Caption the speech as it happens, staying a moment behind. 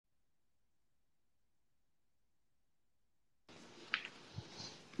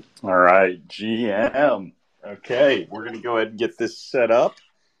All right, GM. Okay, we're going to go ahead and get this set up.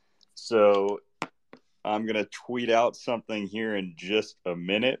 So I'm going to tweet out something here in just a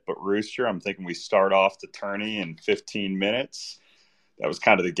minute. But Rooster, I'm thinking we start off the tourney in 15 minutes. That was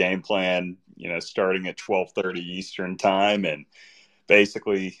kind of the game plan, starting at 12:30 Eastern time and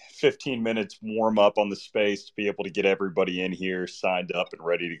basically 15 minutes warm up on the space to be able to get everybody in here signed up and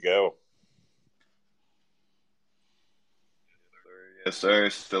ready to go. Yes, sir.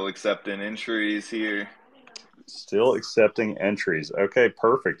 Still accepting entries here. Still accepting entries. Okay,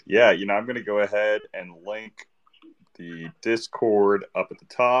 perfect. Yeah, I'm going to go ahead and link the Discord up at the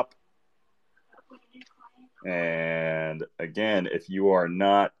top. And again, if you are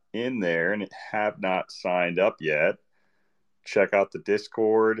not in there and have not signed up yet, check out the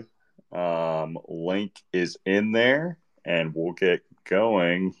Discord. Link is in there, and we'll get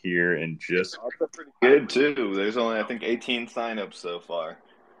going here in just. Also pretty good too. There's only I think 18 signups so far,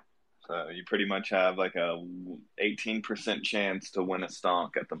 so you pretty much have like a 18% chance to win a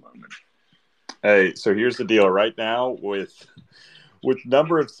stonk at the moment. Hey, so here's the deal. Right now, with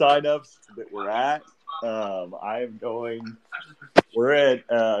number of signups that we're at, we're at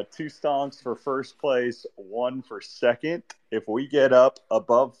 2 stonks for first place, 1 for second. If we get up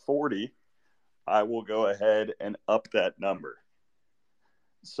above 40, I will go ahead and up that number.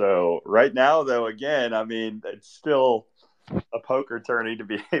 So right now, though, again, I mean, it's still a poker tourney to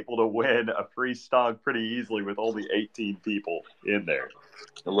be able to win a free stonk pretty easily with only 18 people in there.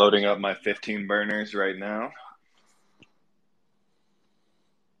 Loading up my 15 burners right now.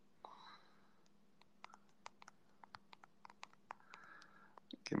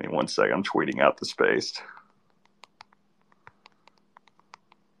 Give me 1 second. I'm tweeting out the space.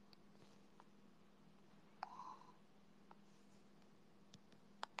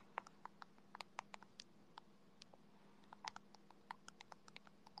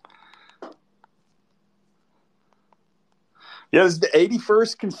 Yeah, this is the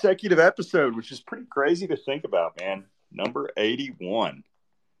 81st consecutive episode, which is pretty crazy to think about, man. Number 81.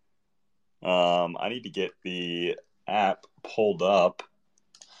 I need to get the app pulled up.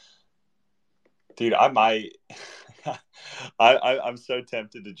 Dude, I might. I'm so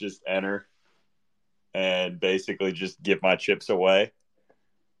tempted to just enter and basically just give my chips away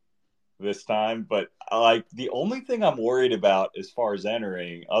this time. But like the only thing I'm worried about as far as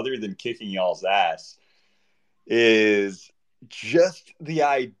entering, other than kicking y'all's ass, is just the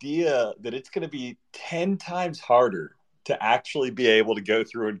idea that it's going to be 10 times harder to actually be able to go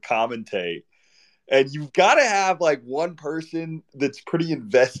through and commentate. And you've got to have like one person that's pretty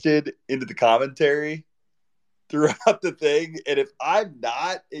invested into the commentary throughout the thing. And if I'm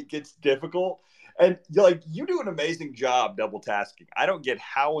not, it gets difficult. And you do an amazing job double tasking. I don't get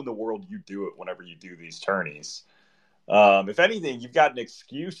how in the world you do it whenever you do these tourneys. If anything, you've got an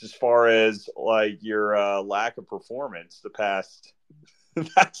excuse as far as like your lack of performance the past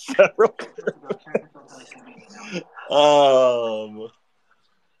several.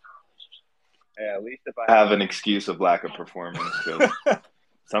 Yeah, at least if I have an excuse of lack of performance, because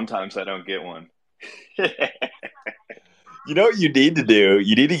sometimes I don't get one. You know what you need to do?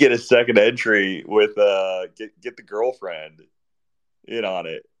 You need to get a second entry with get the girlfriend in on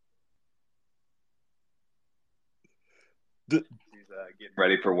it. She's getting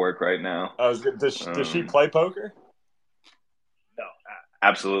ready for work right now. Does she play poker? No,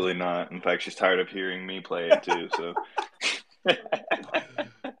 absolutely not. In fact, she's tired of hearing me play it too. So,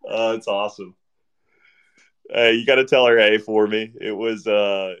 it's awesome. Hey, you got to tell her hey for me. It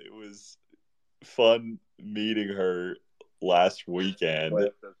was fun meeting her last weekend.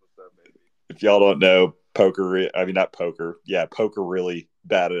 If y'all don't know, not poker. Yeah, poker really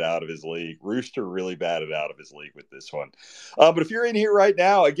batted out of his league. Rooster really batted out of his league with this one. But if you're in here right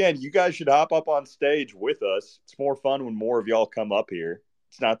now, again, you guys should hop up on stage with us. It's more fun when more of y'all come up here.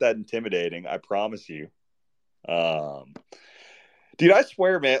 It's not that intimidating, I promise you. Dude, I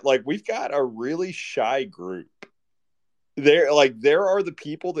swear, man, like we've got a really shy group. There are the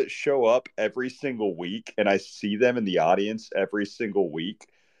people that show up every single week, and I see them in the audience every single week.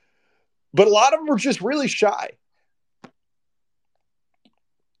 But a lot of them are just really shy.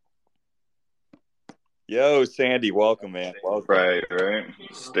 Yo, Sandy, welcome, man. Welcome. Right.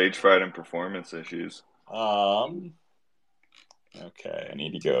 Stage fright and performance issues. Okay, I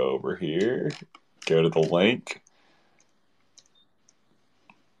need to go over here. Go to the link.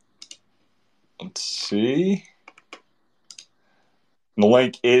 Let's see. The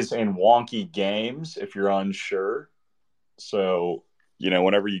link is in Wonky Games if you're unsure. So,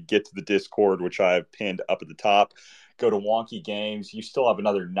 whenever you get to the Discord, which I have pinned up at the top, go to Wonky Games, you still have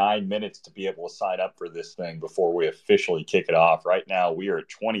another 9 minutes to be able to sign up for this thing before we officially kick it off. Right now, we are at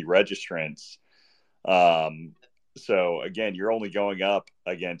 20 registrants. So again, you're only going up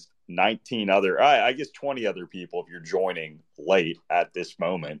against 19 other, I guess 20 other people if you're joining late at this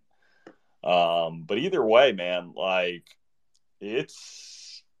moment. But either way, man, like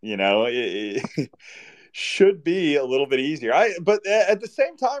it's, it should be a little bit easier. But at the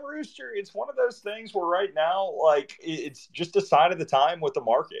same time, Rooster, it's one of those things where right now, like it's just a sign of the time with the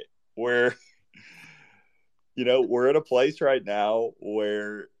market where, we're at a place right now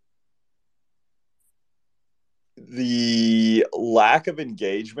where the lack of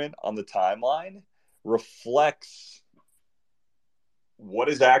engagement on the timeline reflects what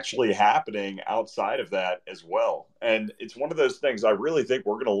is actually happening outside of that as well. And it's one of those things, I really think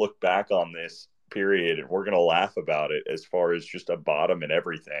we're going to look back on this period and we're going to laugh about it as far as just a bottom and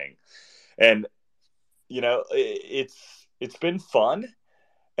everything. And, it's been fun.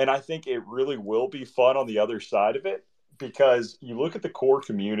 And I think it really will be fun on the other side of it, because you look at the core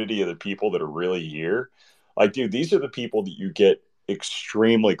community of the people that are really here. Like, dude, these are the people that you get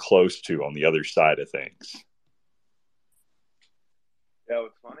extremely close to on the other side of things. Yeah,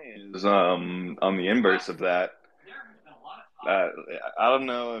 what's funny is on the inverse of that, I don't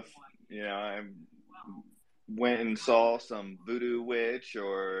know if I went and saw some voodoo witch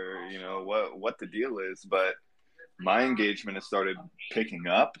or what the deal is, but my engagement has started picking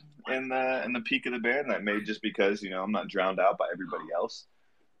up in the peak of the bear, and that may just because I'm not drowned out by everybody else.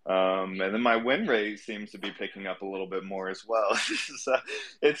 And then my win rate seems to be picking up a little bit more as well. So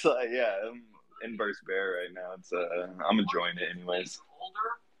it's inverse bear right now. It's I'm enjoying it anyways.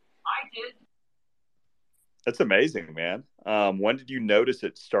 That's amazing, man. When did you notice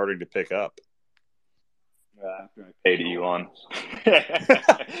it starting to pick up? After I paid you on.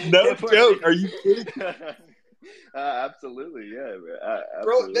 No joke. Are you kidding? Absolutely, yeah. Absolutely.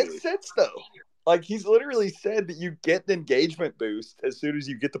 Bro, it makes sense though. Like, he's literally said that you get the engagement boost as soon as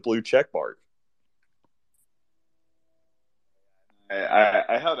you get the blue check mark.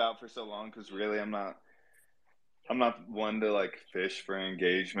 I held out for so long because really I'm not one to like fish for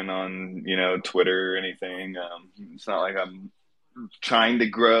engagement on Twitter or anything. It's not like I'm trying to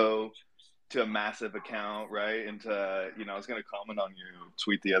grow to a massive account, right? And I was going to comment on your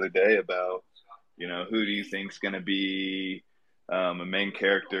tweet the other day about who do you think's going to be a main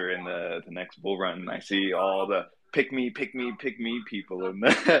character in the next bull run, and I see all the pick me people in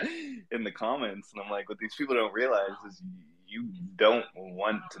the comments, and I'm like, what these people don't realize is you don't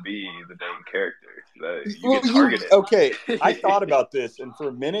want to be the main character. You get targeted. Okay, I thought about this, and for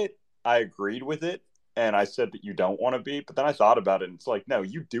a minute I agreed with it, and I said that you don't want to be, but then I thought about it, and it's like, no,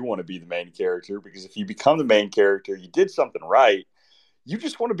 you do want to be the main character, because if you become the main character, you did something right. You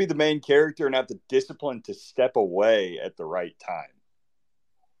just want to be the main character and have the discipline to step away at the right time.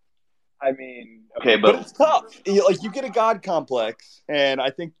 I mean, okay, but it's tough. Like, you get a god complex, and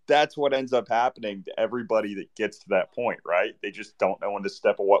I think that's what ends up happening to everybody that gets to that point, right? They just don't know when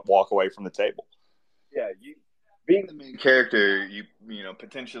to walk away from the table. Yeah, being the main character, you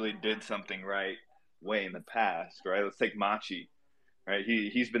potentially did something right way in the past, right? Let's take Machi, right?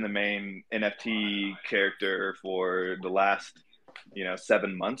 He's been the main NFT character for the last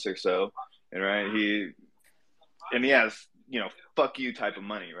 7 months or so, and right, he has fuck you type of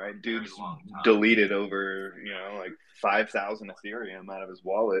money, right? Dude's deleted over like 5,000 Ethereum out of his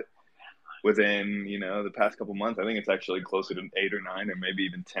wallet within the past couple months. I think it's actually closer to 8 or 9 or maybe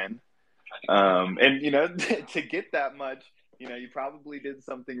even 10. And to get that much, you probably did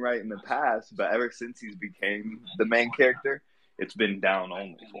something right in the past, but ever since he's became the main character, it's been down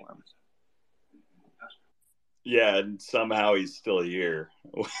only for him. Yeah, and somehow he's still here,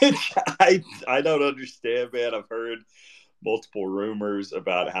 which I don't understand, man. I've heard multiple rumors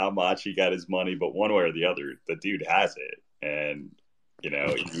about how much he got his money, but one way or the other, the dude has it. And,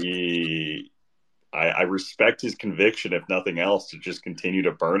 I respect his conviction, if nothing else, to just continue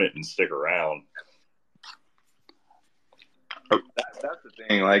to burn it and stick around. That's the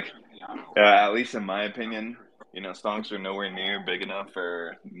thing. Like, at least in my opinion, Stonks are nowhere near big enough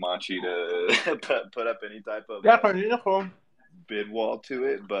for Machi to put up any type of bid wall to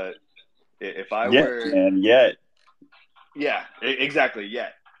it. But if I were, yeah, exactly,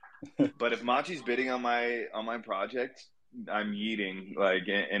 yet. But if Machi's bidding on my project, I'm yeeting like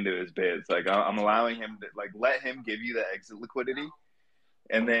into his bids. Like, I'm allowing him to let him give you the exit liquidity,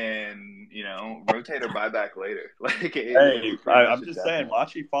 and then rotate or buy back later. Like, I'm just saying,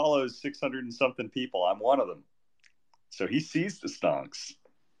 Machi follows 600 and something people. I'm one of them, so he sees the Stonks.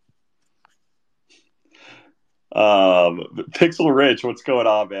 Pixel Rich, what's going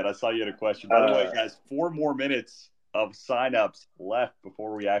on, man? I saw you had a question. By the way, guys, 4 more minutes of signups left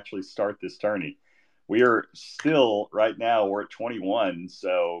before we actually start this tourney. We are still right now. We're at 21,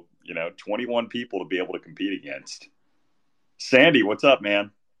 so 21 people to be able to compete against. Sandy, what's up,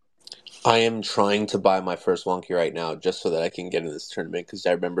 man? I am trying to buy my first Wonky right now just so that I can get in this tournament because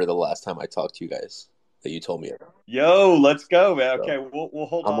I remember the last time I talked to you guys that you told me about. Yo, let's go, man. Okay, we'll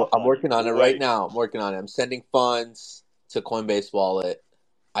hold off. I'm working on it right now. I'm working on it. I'm sending funds to Coinbase wallet.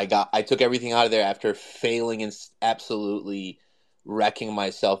 I took everything out of there after failing and absolutely wrecking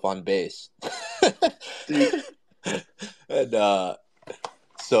myself on base. And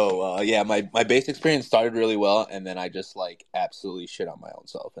yeah, my base experience started really well, and then I just absolutely shit on my own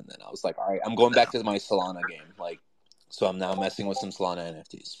self, and then I was like, all right, I'm going back to my Solana game, so I'm now messing with some Solana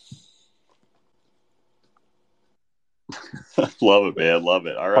NFTs. Love it, man. Love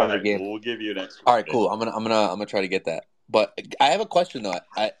it. All right, we'll give you an extra. All right, cool. I'm gonna try to get that. But I have a question though.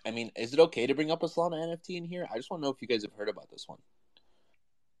 I mean, is it okay to bring up a Solana NFT in here? I just want to know if you guys have heard about this one.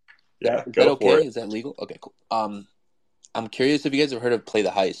 Yeah, is that okay? Is that legal? Okay, cool. I'm curious if you guys have heard of Play the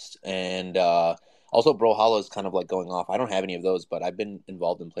Heist, and also Brawlhalla is kind of going off. I don't have any of those, but I've been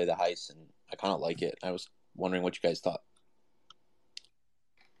involved in Play the Heist, and I kind of like it. I was wondering what you guys thought.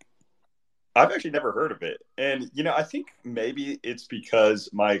 I've actually never heard of it. And, I think maybe it's because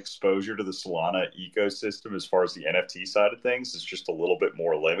my exposure to the Solana ecosystem as far as the NFT side of things is just a little bit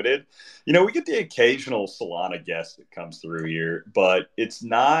more limited. We get the occasional Solana guest that comes through here, but it's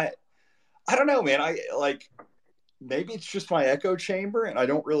not, I don't know, man. Maybe it's just my echo chamber and I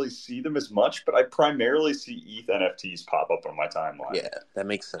don't really see them as much, but I primarily see ETH NFTs pop up on my timeline. Yeah, that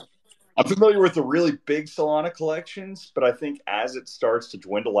makes sense. I'm familiar with the really big Solana collections, but I think as it starts to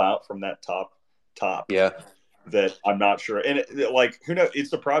dwindle out from that top, yeah, that I'm not sure. And who knows? It's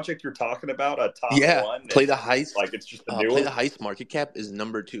the project you're talking about, a top one. Play the Heist. It's just the new Play the Heist market cap is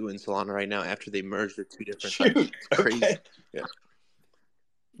number 2 in Solana right now after they merged their two different sites. It's crazy. Okay. Yeah.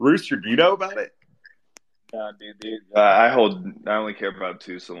 Rooster, do you know about it? Dude. I only care about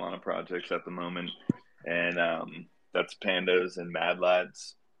 2 Solana projects at the moment, and that's Pandas and Mad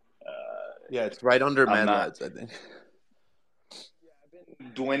Lads. Yeah, it's right under Mad Lads, I think. I've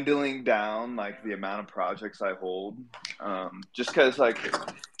been dwindling down the amount of projects I hold, just because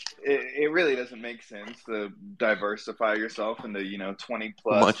it really doesn't make sense to diversify yourself into 20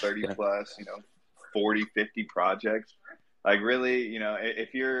 plus, 30 plus, 40, 50 projects. Really,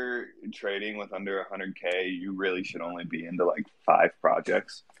 if you're trading with under 100K, you really should only be into 5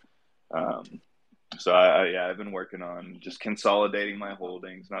 projects. So I've been working on just consolidating my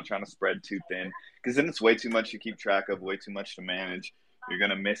holdings, not trying to spread too thin, because then it's way too much to keep track of, way too much to manage. You're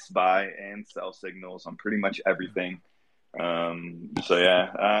going to miss buy and sell signals on pretty much everything. For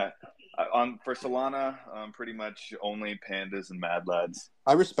Solana, pretty much only Pandas and Mad Lads.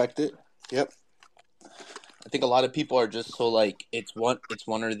 I respect it. Yep. I think a lot of people are just so it's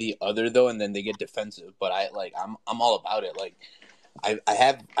one or the other though, and then they get defensive. But I'm all about it. I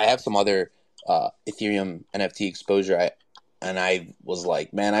have some other Ethereum NFT exposure. I was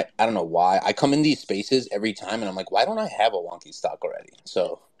man, I don't know why. I come in these spaces every time, and I'm why don't I have a Wonky stock already?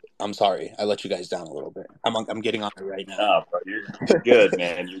 So I'm sorry, I let you guys down a little bit. I'm getting on it right now. No, bro, you're good,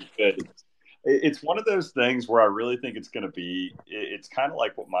 man. You're good. It's one of those things where I really think it's going to be. It's kind of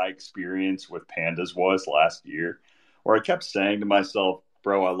like what my experience with Pandas was last year, where I kept saying to myself,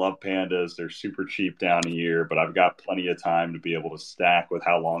 bro, I love Pandas. They're super cheap down here, but I've got plenty of time to be able to stack with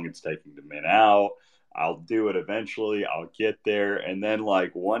how long it's taking to mint out. I'll do it eventually. I'll get there. And then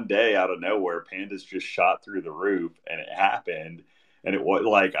one day out of nowhere, Pandas just shot through the roof and it happened. And it was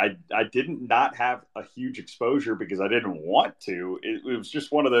I didn't not have a huge exposure because I didn't want to. It was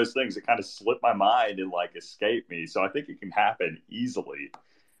just one of those things that kind of slipped my mind and escaped me. So I think it can happen easily.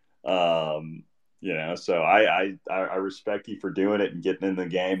 So I respect you for doing it and getting in the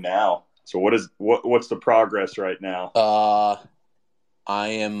game now. So what's the progress right now? I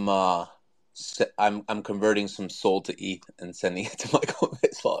am I'm converting some SOL to ETH and sending it to my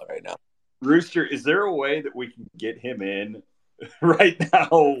Coinbase wallet right now. Rooster, is there a way that we can get him in right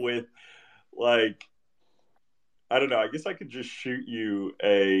now with I don't know. I guess I could just shoot you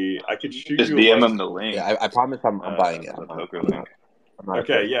just DM him the link. Yeah, I promise I'm buying it. The poker link.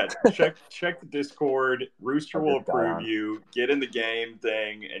 Okay, yeah. Check the Discord. Rooster will approve you. Get in the game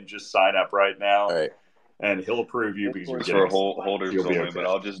thing and just sign up right now. All right. And he'll approve you because you're for holders only. Okay. But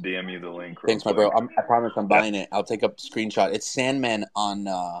I'll just DM you the link. Thanks, my bro. I promise I'm buying it. I'll take a screenshot. It's Sandman on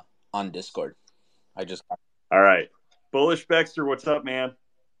Discord. All right. Bullish Baxter, what's up, man?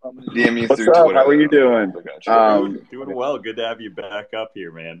 DM you what's through up? Twitter. How are you doing? Doing well. Good to have you back up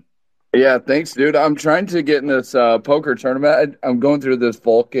here, man. Yeah, thanks, dude. I'm trying to get in this poker tournament. I'm going through this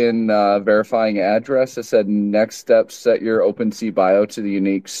Vulcan verifying address. It said next step, set your OpenSea bio to the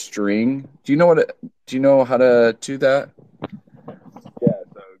unique string. Do you know how to do that? Yeah,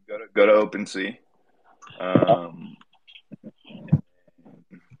 so go to OpenSea.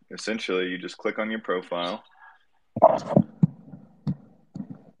 Essentially, you just click on your profile.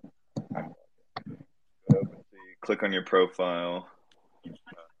 Click on your profile.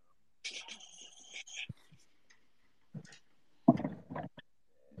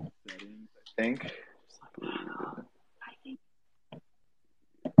 Settings, I think.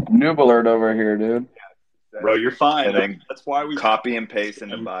 Noob alert over here, dude. Bro, you're fine. And then That's why we copy and paste in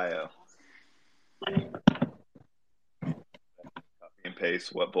the bio. Copy and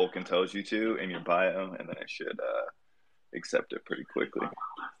paste what Vulcan tells you to in your bio, and then it should accept it pretty quickly.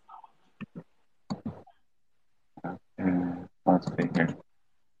 Let's see here.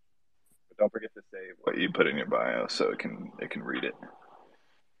 But don't forget to save what you put in your bio so it can read it.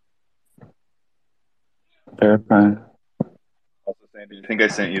 Verify. Also, Sandy, I think I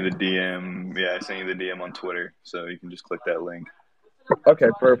sent you the DM. Yeah, I sent you the DM on Twitter, so you can just click that link. Okay,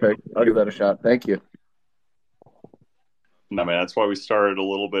 perfect. I'll give that a shot. Thank you. No, man, that's why we started a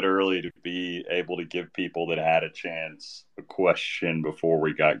little bit early, to be able to give people that had a chance a question before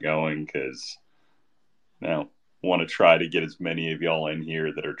we got going, because want to try to get as many of y'all in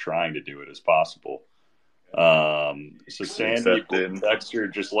here that are trying to do it as possible. So Sandy, Dexter,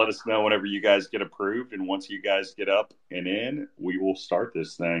 just let us know whenever you guys get approved, and once you guys get up and in, we will start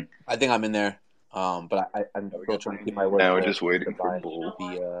this thing. I think I'm in there, but I'm still trying to keep my word. Now we're just waiting for the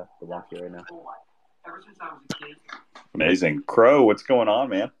Wonky right now. Amazing. Crow, what's going on,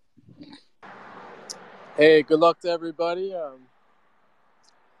 man? Hey, good luck to everybody.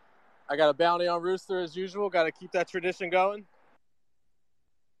 I got a bounty on Rooster as usual. Got to keep that tradition going.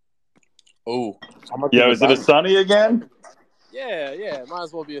 Oh, yeah, is it a Sunny again? Yeah. Might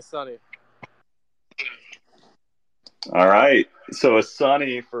as well be a Sunny. All right. So a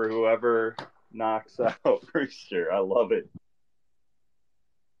Sunny for whoever knocks out Rooster. I love it.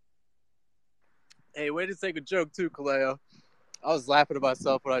 Hey, way to take a joke too, Kaleo. I was laughing at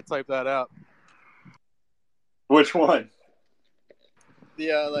myself when I typed that out. Which one?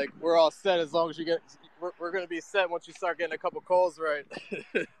 The we're all set as long as you get. We're gonna be set once you start getting a couple calls right.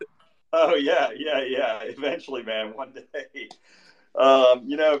 Oh yeah. Eventually, man, one day.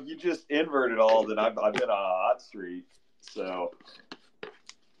 If you just invert it all, then I've been on a hot streak. So.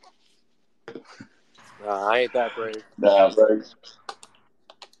 I ain't that brave. Nah, brave.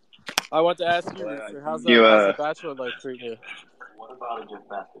 I want to ask you, Rooster, how's the bachelor life treating you? What about a good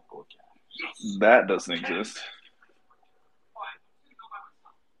basketball cast? That doesn't exist.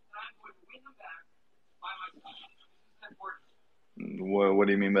 What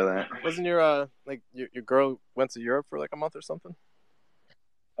do you mean by that? Wasn't your your girl went to Europe for like a month or something?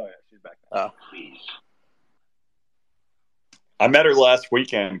 Oh yeah, she's back now. Oh. I met her last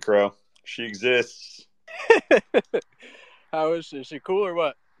weekend, Crow. She exists. How is she? Is she cool or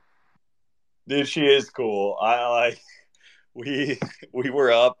what? Dude, she is cool. We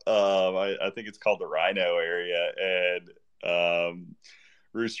were up. I think it's called the Rhino area, and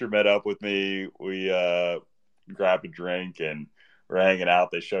Rooster met up with me. We grabbed a drink and we're hanging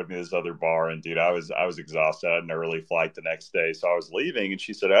out. They showed me this other bar, and dude, I was exhausted. I had an early flight the next day, so I was leaving, and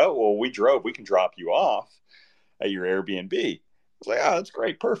she said, "Oh, well, we drove. We can drop you off at your Airbnb." I was like, "Oh, that's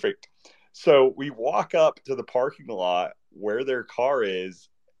great, perfect." So we walk up to the parking lot where their car is,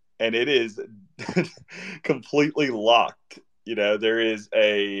 and it is completely locked. There is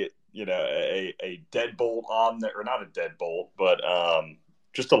a deadbolt on there, or not a deadbolt, but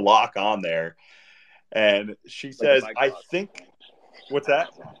just a lock on there. And she says, "I think." What's that?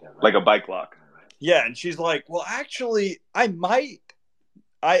 Like a bike lock. Yeah, and she's like, "Well, actually, I might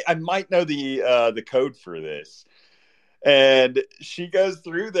know the code for this." And she goes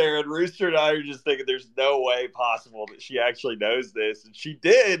through there, and Rooster and I are just thinking there's no way possible that she actually knows this. And she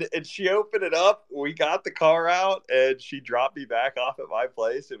did, and she opened it up. We got the car out, and she dropped me back off at my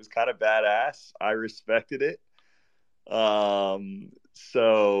place. It was kind of badass. I respected it.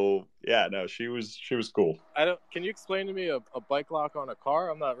 So yeah, no, she was cool. Can you explain to me a bike lock on a car?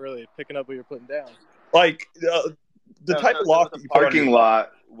 I'm not really picking up what you're putting down. Like the type of lock that you parking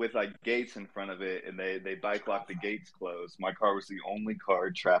lot with like gates in front of it, and they bike lock the gates closed. My car was the only car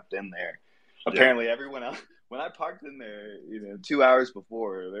trapped in there. Apparently, everyone else. When I parked in there, 2 hours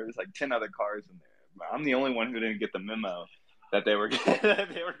before, there was like 10 other cars in there. I'm the only one who didn't get the memo that they were going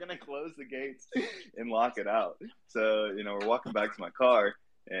to close the gates and lock it out. So we're walking back to my car,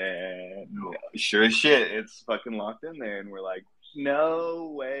 and sure as shit, it's fucking locked in there. And we're like,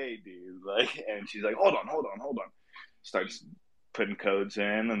 no way, dude. Like, and she's like, hold on. Starts putting codes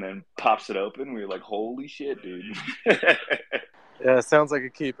in and then pops it open. We were like, holy shit, dude. Yeah, sounds like a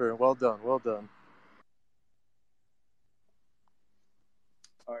keeper. Well done. Well done.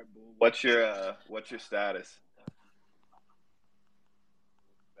 All right, Bull. What's your status?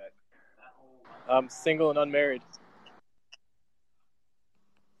 I'm single and unmarried.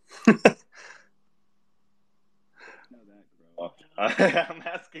 I'm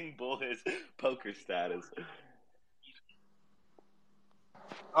asking Bull his poker status.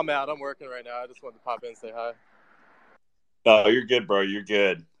 I'm out. I'm working right now. I just wanted to pop in and say hi. No, you're good, bro. You're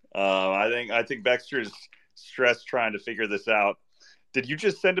good. I think Baxter's stressed trying to figure this out. Did you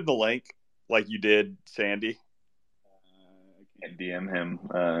just send him the link like you did Sandy? I can't DM him.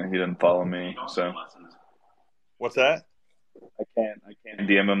 He doesn't follow me, so What's that? I can't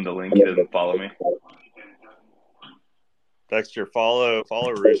DM him the link. He doesn't follow me. Baxter, follow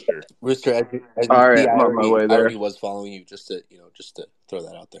Rooster. Rooster, All right, I'm on my way I there. already was following you, just to throw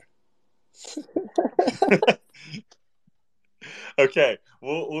that out there. Okay,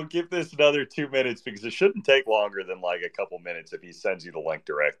 we'll give this another 2 minutes because it shouldn't take longer than like a couple minutes if he sends you the link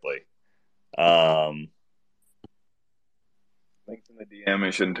directly. Links in the DM.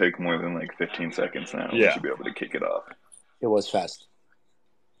 It shouldn't take more than like 15 seconds now. Yeah. We should be able to kick it off. It was fast.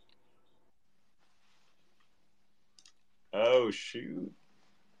 Oh shoot!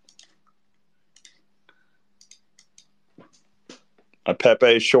 My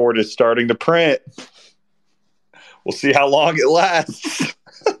Pepe short is starting to print. We'll see how long it lasts.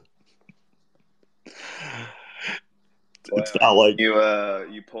 It's not like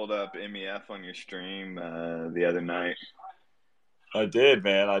you pulled up MEF on your stream the other night. I did,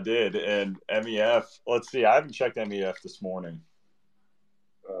 man. I did. And MEF, let's see. I haven't checked MEF this morning.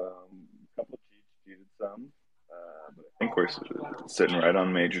 A couple of cheats cheated some. But I think we're sitting right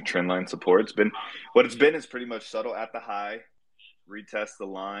on major trend line support. It's been is pretty much subtle at the high, retest the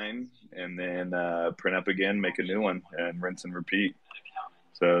line, and then print up again, make a new one, and rinse and repeat.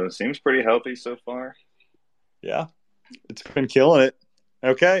 So it seems pretty healthy so far. Yeah, it's been killing it.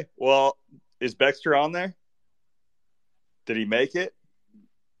 Okay, well, is Baxter on there? Did he make it?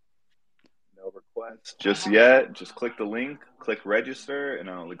 No requests just yet. Just click the link, click register, and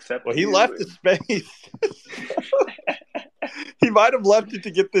I'll accept. Well, he left the space. He might have left it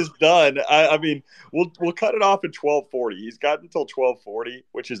to get this done. I mean, we'll cut it off at 12:40. He's got until 12:40,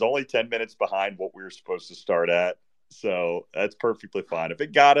 which is only 10 minutes behind what we were supposed to start at. So that's perfectly fine. If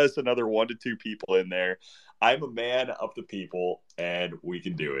it got us another 1 to 2 people in there, I'm a man of the people, and we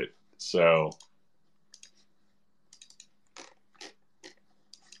can do it. So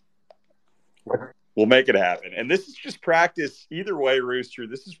we'll make it happen. And this is just practice. Either way, Rooster,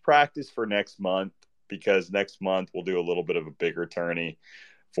 this is practice for next month, because next month we'll do a little bit of a bigger tourney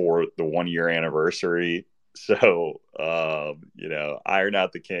for the 1 year anniversary. So, iron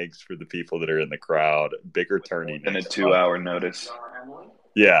out the kinks for the people that are in the crowd. Bigger tourney. In a 2-hour notice.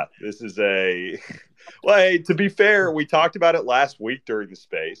 Yeah, this is well, hey, to be fair, we talked about it last week during the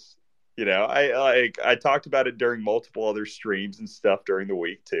space. I talked about it during multiple other streams and stuff during the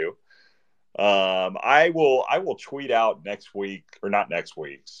week too. I will tweet out next week, or not next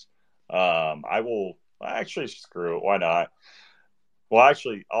week's. I will actually, screw it. Why not? Well,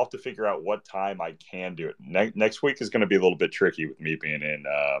 actually, I'll have to figure out what time I can do it. Next week is going to be a little bit tricky with me being in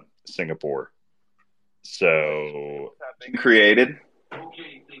Singapore. So, been created.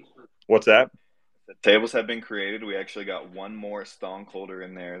 What's that? The tables have been created. We actually got one more Stonk holder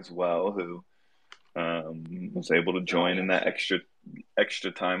in there as well, who was able to join in that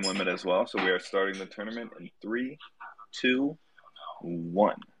extra time limit as well. So we are starting the tournament in 3, 2,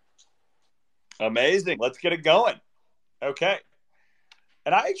 1. Amazing. Let's get it going. Okay.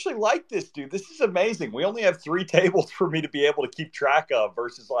 And I actually like this, dude. This is amazing. We only have 3 tables for me to be able to keep track of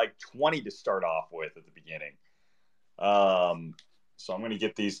versus like 20 to start off with at the beginning. So I'm going to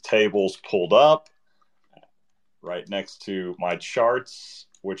get these tables pulled up right next to my charts,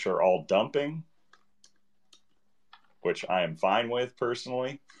 which are all dumping, which I am fine with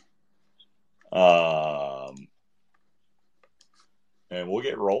personally. And we'll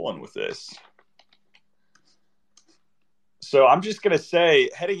get rolling with this. So I'm just going to say,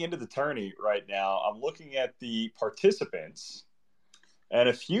 heading into the tourney right now, I'm looking at the participants and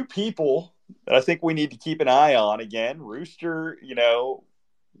a few people that I think we need to keep an eye on. Again, Rooster,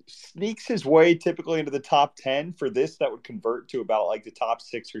 sneaks his way typically into the top 10 for this. That would convert to about like the top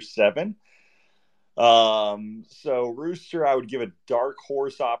 6 or 7. So Rooster, I would give a dark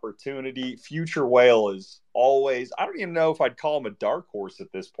horse opportunity. Future Whale is always, I don't even know if I'd call him a dark horse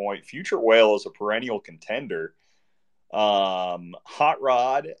at this point. Future Whale is a perennial contender. Hot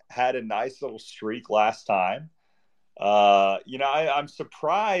Rod had a nice little streak last time. I'm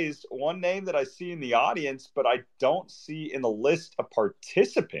surprised. One name that I see in the audience, but I don't see in the list of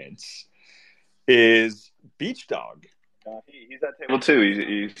participants, is Beach Dog. He's at table 2.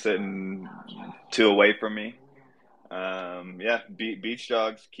 He's sitting 2 away from me. Beach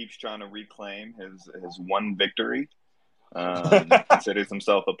Dogs keeps trying to reclaim his one victory. Considers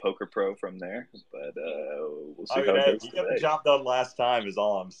himself a poker pro from there, but we'll see how it goes. He got the job done last time, is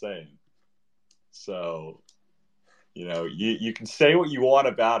all I'm saying. So, you can say what you want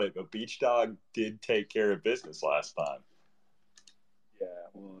about it, but Beach Dog did take care of business last time.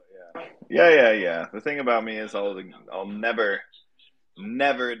 Yeah. The thing about me is I'll never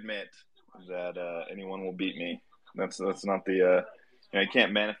admit that anyone will beat me. That's not the you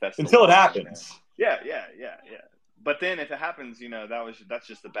can't manifest until it happens. Yeah. But then if it happens, that's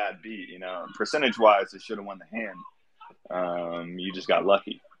just a bad beat. Percentage wise, it should have won the hand. You just got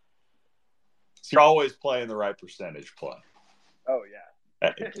lucky. So you're always playing the right percentage play. Oh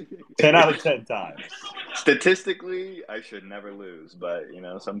yeah, 10 out of 10 times. Statistically, I should never lose, but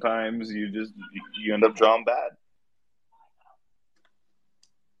sometimes you end up drawing bad.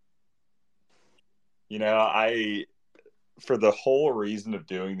 For the whole reason of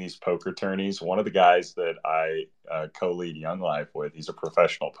doing these poker tourneys, one of the guys that I co-lead Young Life with, he's a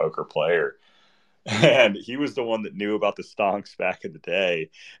professional poker player. And he was the one that knew about the Stonks back in the day.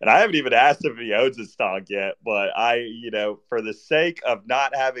 And I haven't even asked him if he owns a Stonk yet. But for the sake of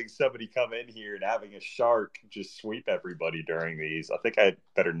not having somebody come in here and having a shark just sweep everybody during these, I think I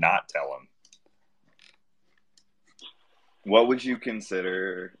better not tell him. What would you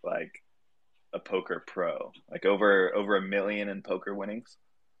consider like a poker pro? Like over $1 million in poker winnings?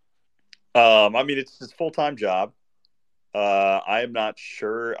 It's his full-time job. I am not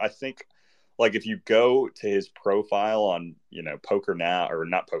sure. I think like if you go to his profile on, Poker Now, or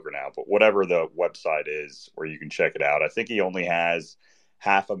not Poker Now, but whatever the website is where you can check it out, I think he only has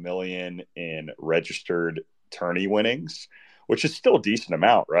 $500,000 in registered tourney winnings, which is still a decent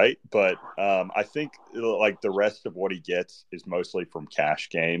amount, right? But I think like the rest of what he gets is mostly from cash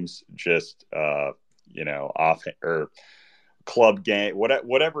games, just off or club game,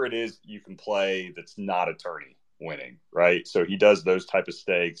 whatever it is you can play that's not a tourney winning, right? So he does those type of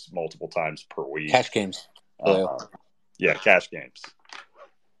stakes multiple times per week. Cash games. Cash games.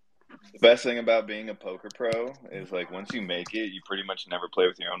 The best thing about being a poker pro is like once you make it, you pretty much never play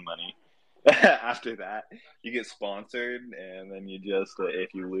with your own money. After that, you get sponsored, and then you just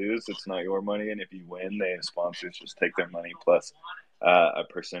if you lose, it's not your money, and if you win, the sponsors just take their money plus a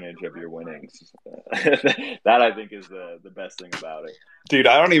percentage of your winnings. That I think is the best thing about it. Dude,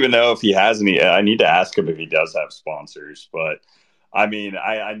 I don't even know if he has any. I need to ask him if he does have sponsors, but I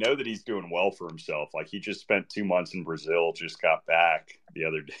know that he's doing well for himself. Like he just spent 2 months in Brazil, just got back the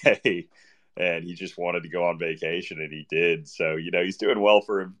other day. And he just wanted to go on vacation, and he did. So, he's doing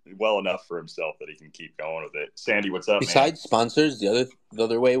well enough for himself that he can keep going with it. Sandy, what's up, Besides sponsors, the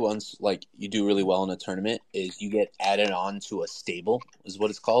other way, once like you do really well in a tournament, is you get added on to a stable, is what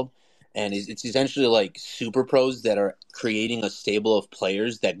it's called. And it's essentially like super pros that are creating a stable of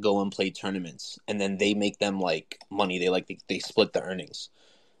players that go and play tournaments, and then they make them like money. They split the earnings.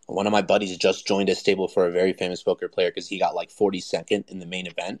 One of my buddies just joined a stable for a very famous poker player because he got like 42nd in the main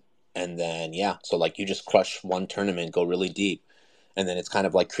event. And then, so like you just crush one tournament, go really deep. And then it's kind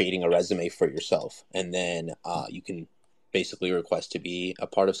of like creating a resume for yourself. And then you can basically request to be a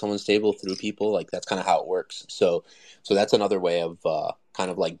part of someone's stable through people. Like that's kind of how it works. So that's another way of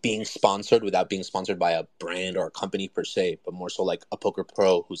kind of like being sponsored without being sponsored by a brand or a company per se, but more so like a poker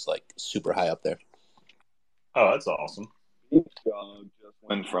pro who's like super high up there. Oh, that's awesome. Beach Dog just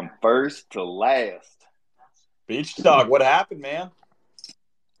went from first to last. Beach Dog, what happened, man?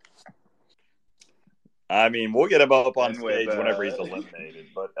 We'll get him up on stage whenever he's eliminated.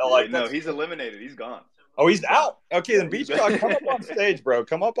 But no, he's eliminated. He's gone. Oh, he's out. Okay, then Beach Dog, come up on stage, bro.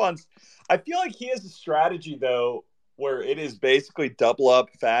 Come up on. I feel like he has a strategy though, where it is basically double up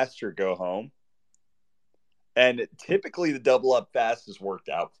fast or go home, and typically the double up fast has worked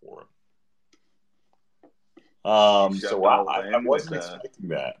out for him. So wow, I wasn't expecting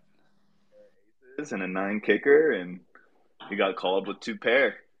that. And a 9 kicker, and he got called with 2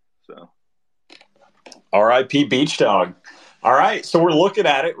 pair. So. R.I.P. Beach Dog. All right, so we're looking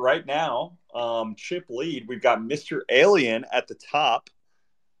at it right now. Chip lead. We've got Mr. Alien at the top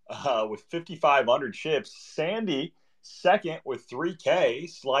with 5,500 chips. Sandy second with 3K,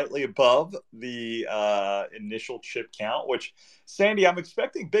 slightly above the initial chip count, which, Sandy, I'm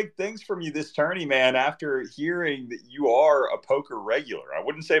expecting big things from you this tourney, man, after hearing that you are a poker regular. I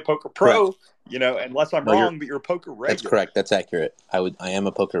wouldn't say a poker pro, Correct. Unless I'm No, wrong, but you're a poker regular. That's correct. That's accurate. I am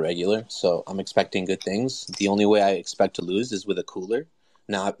a poker regular, so I'm expecting good things. The only way I expect to lose is with a cooler,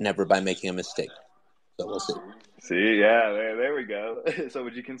 never by making a mistake. So we'll see. See, yeah, there we go. So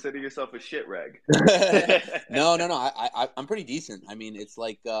would you consider yourself a shit reg? No. I'm pretty decent. I mean, it's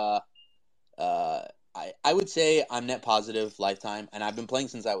like I would say I'm net positive lifetime, and I've been playing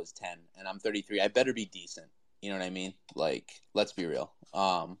since I was 10, and I'm 33. I better be decent. You know what I mean? Like, let's be real.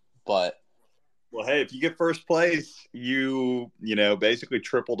 But well, hey, if you get first place, you basically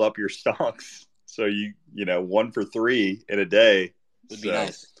tripled up your stonks. So you 1 for 3 in a day would be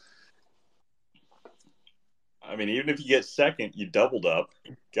nice. I mean, even if you get second, you doubled up,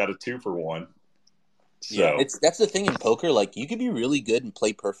 got a 2 for 1. So yeah, that's the thing in poker. Like, you could be really good and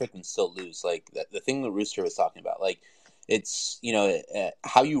play perfect and still lose. Like the thing that Rooster was talking about. Like, it's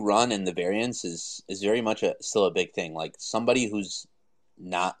how you run and the variance is very much still a big thing. Like, somebody who's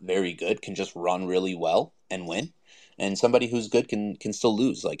not very good can just run really well and win, and somebody who's good can still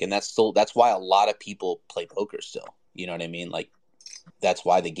lose. Like, and that's why a lot of people play poker still. You know what I mean? Like, that's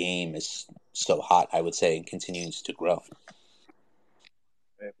why the game is so hot, I would say, and continues to grow.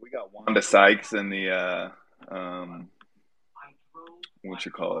 If we got Wanda Sykes in the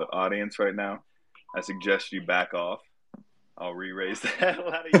audience right now, I suggest you back off. I'll re-raise the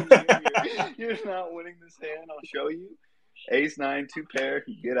hell out of you. You're not winning this hand. I'll show you. Ace 9, 2 pair.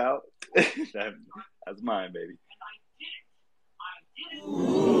 Get out. That's mine, baby.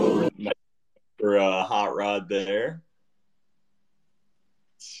 For a hot rod there.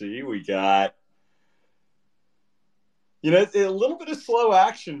 Let's see, we got a little bit of slow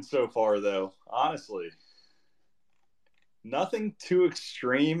action so far, though. Honestly, nothing too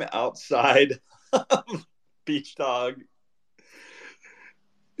extreme outside of Beach Dog.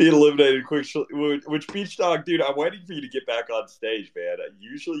 He eliminated quick. Which Beach Dog, dude, I'm waiting for you to get back on stage, man.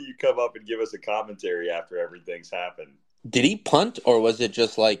 Usually you come up and give us a commentary after everything's happened. Did he punt, or was it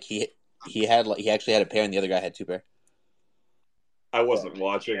just like he actually had a pair and the other guy had 2 pair? I wasn't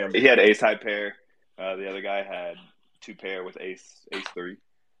watching him. He had ace high pair. The other guy had 2 pair with ace 3.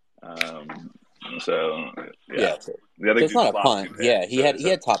 So yeah. The other so it's not a punt. Yeah, he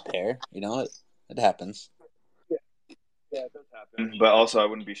had top pair. It happens. Yeah, it does happen. But also, I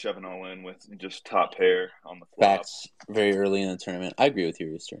wouldn't be shoving all in with just top pair on the flop. Facts very early in the tournament. I agree with you,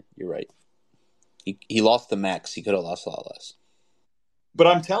 Rooster. You're right. He lost the max. He could have lost a lot less. But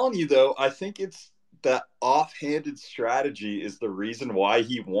I'm telling you, though, I think it's that offhanded strategy is the reason why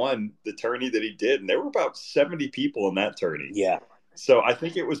he won the tourney that he did. And there were about 70 people in that tourney. Yeah. So I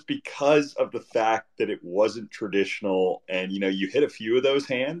think it was because of the fact that it wasn't traditional. And, you hit a few of those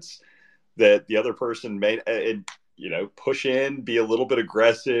hands that the other person made and, push in, be a little bit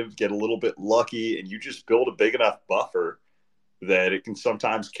aggressive, get a little bit lucky, and you just build a big enough buffer that it can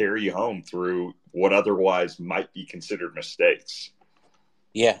sometimes carry you home through what otherwise might be considered mistakes.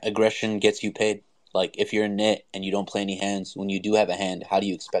 Yeah, aggression gets you paid. Like, if you're a nit and you don't play any hands, when you do have a hand, how do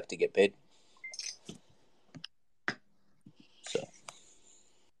you expect to get paid? So,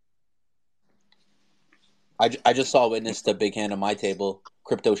 I just witnessed a big hand on my table.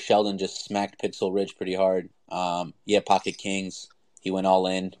 Crypto Sheldon just smacked Pixel Rich pretty hard. Pocket kings. He went all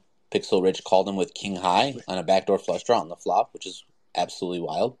in. Pixel Rich called him with king high on a backdoor flush draw on the flop, which is absolutely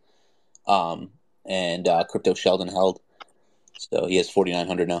wild. And Crypto Sheldon held. So he has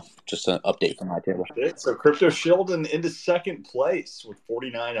 4,900 now. Just an update from my table. So Crypto Sheldon into second place with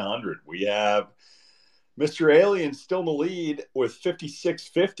 4,900. We have Mr. Alien still in the lead with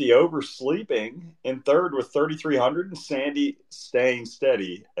 5,650 oversleeping. In third with 3,300, and Sandy staying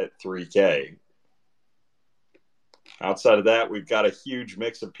steady at 3K. Outside of that, we've got a huge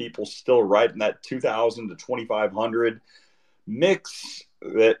mix of people still right in that 2,000 to 2,500 mix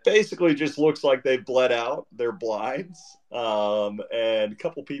that basically just looks like they've bled out their blinds. And a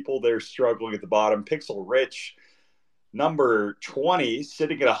couple people they're struggling at the bottom. Pixel Rich, number 20,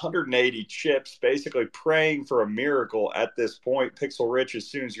 sitting at 180 chips, basically praying for a miracle at this point. Pixel Rich, as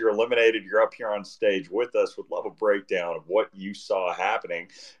soon as you're eliminated, you're up here on stage with us. Would love a breakdown of what you saw happening.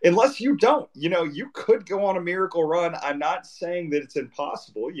 Unless you don't. You could go on a miracle run. I'm not saying that it's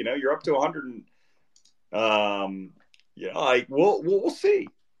impossible. You're up to 100 and we'll see.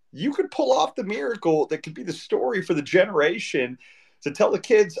 You could pull off the miracle that could be the story for the generation to tell the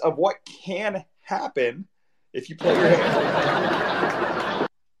kids of what can happen if you play your hand.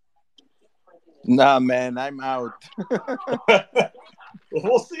 Nah, man, I'm out. Well,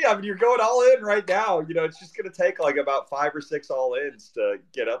 We'll see. I mean, you're going all in right now. You know, it's just going to take like about 5 or 6 all ins to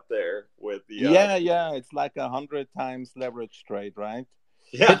get up there with the. Yeah. It's like 100 times leverage trade, right?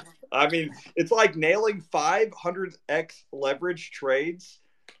 Yeah. I mean, it's like nailing 500x leverage trades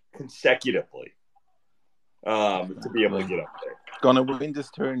consecutively to be able to get up there. Gonna win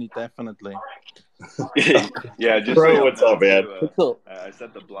this tourney, definitely. Yeah, just Bro, so what's up, man? I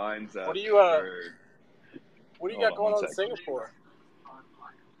set the blinds up. What do you got going on in Singapore?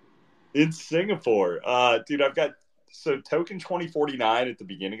 In Singapore, dude, I've got Token 2049 at the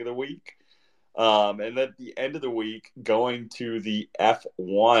beginning of the week, and then at the end of the week going to the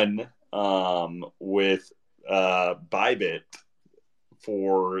F1 with Bybit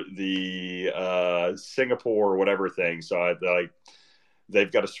for the Singapore whatever thing. So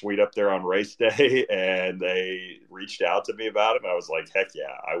they've got a suite up there on race day, and they reached out to me about it, and I was like, heck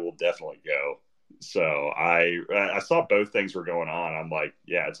yeah, I will definitely go. So I saw both things were going on. I'm like,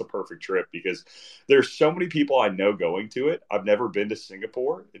 yeah, it's a perfect trip because there's so many people I know going to it. I've never been to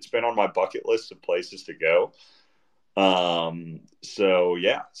Singapore. It's been on my bucket list of places to go. So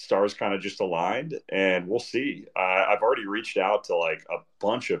yeah, stars kind of just aligned, and we'll see. I've already reached out to like a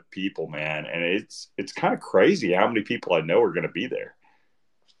bunch of people, man, and it's kind of crazy how many people I know are going to be there.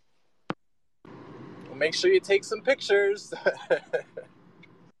 Well, make sure you take some pictures.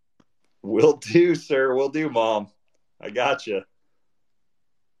 Will do, sir. Will do, Mom. I got you.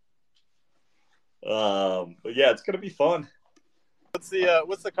 But yeah, it's gonna be fun. What's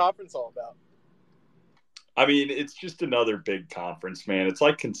the conference all about? I mean, it's just another big conference, man. It's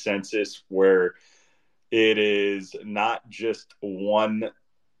like Consensus, where it is not just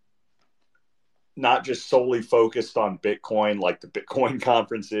solely focused on Bitcoin like the Bitcoin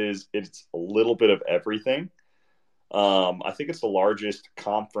conference is. It's a little bit of everything. I think it's the largest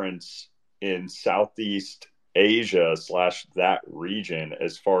conference in Southeast Asia / that region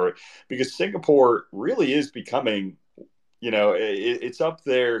because Singapore really is becoming, it's up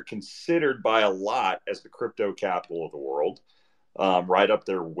there considered by a lot as the crypto capital of the world, right up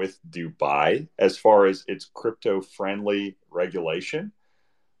there with Dubai as far as its crypto friendly regulation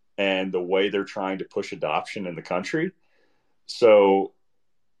and the way they're trying to push adoption in the country. So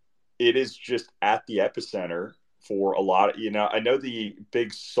it is just at the epicenter for a lot of, I know the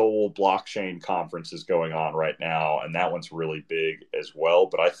big Seoul blockchain conference is going on right now, and that one's really big as well.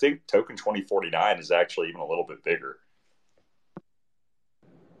 But I think Token 2049 is actually even a little bit bigger.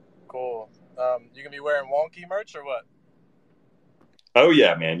 Cool. You gonna be wearing Wonky merch or what? Oh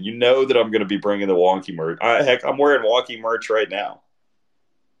yeah, man. You know that I'm going to be bringing the Wonky merch. Heck, I'm wearing Wonky merch right now.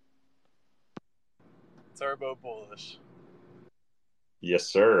 Turbo bullish. Yes,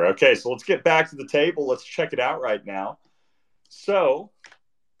 sir. Okay, so let's get back to the table. Let's check it out right now. So,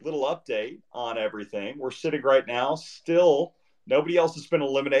 little update on everything. We're sitting right now. Still, nobody else has been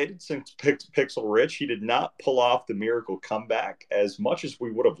eliminated since Pixel Rich. He did not pull off the miracle comeback as much as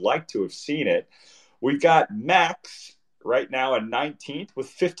we would have liked to have seen it. We've got Max right now at 19th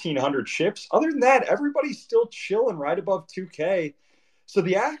with 1,500 chips. Other than that, everybody's still chilling right above 2K. So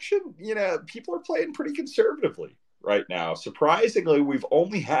the action, people are playing pretty conservatively right now. Surprisingly, we've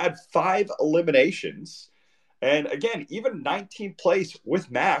only had 5 eliminations. And again, even 19th place with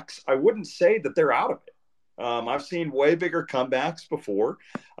Max, I wouldn't say that they're out of it. I've seen way bigger comebacks before.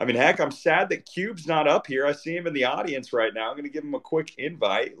 I mean, heck, I'm sad that Cube's not up here. I see him in the audience right now. I'm going to give him a quick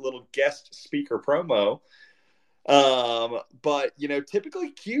invite, a little guest speaker promo. But typically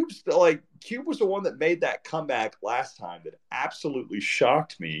Cube was the one that made that comeback last time that absolutely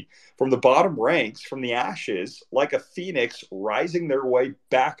shocked me from the bottom ranks, from the ashes, like a phoenix rising their way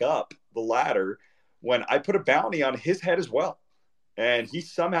back up the ladder when I put a bounty on his head as well. And he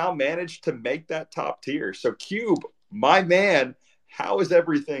somehow managed to make that top tier. So Cube, my man, how has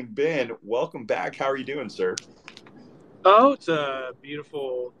everything been? Welcome back. How are you doing, sir? Oh, it's a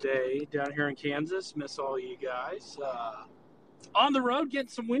beautiful day down here in Kansas. Miss all you guys. On the road, getting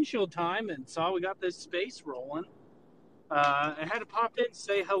some windshield time, and saw we got this space rolling. I had to pop in and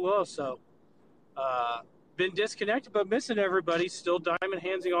say hello. So, been disconnected, but missing everybody. Still diamond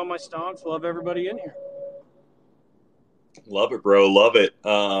handsing all my stonks. Love everybody in here. Love it, bro. Love it.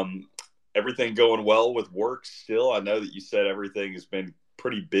 Everything going well with work still? I know that you said everything has been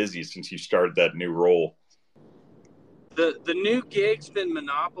pretty busy since you started that new role. The new gig's been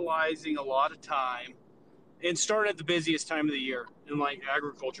monopolizing a lot of time and started at the busiest time of the year in like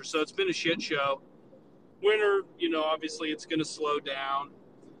agriculture. So it's been a shit show. Winter, obviously it's going to slow down.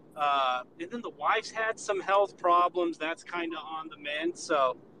 And then the wife's had some health problems. That's kind of on the mend.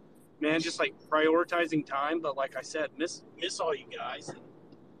 So, man, just like prioritizing time. But like I said, miss all you guys and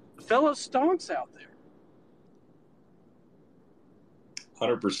the fellow stonks out there.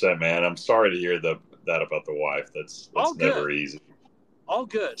 100%, man. I'm sorry to hear that about the wife. That's All never good. easy. All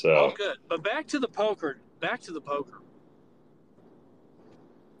good. So All good. But back to the poker. Back to the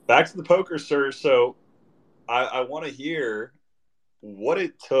poker, sir. So I want to hear what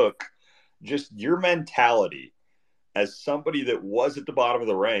it took, just your mentality as somebody that was at the bottom of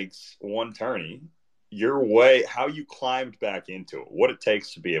the ranks, won Tourney, your way, how you climbed back into it, what it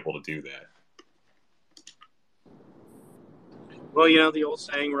takes to be able to do that. Well, you know, the old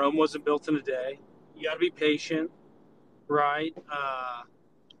saying, Rome wasn't built in a day. You got to be patient, right?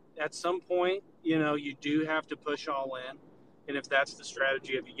 At some point, you know, you do have to push all in. And if that's the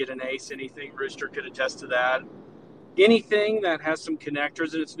strategy, if you get an ace, anything, Rooster could attest to that. Anything that has some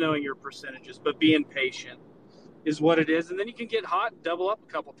connectors, and it's knowing your percentages, but being patient is what it is. And then you can get hot and double up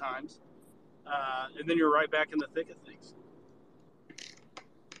a couple times. And then you're right back in the thick of things.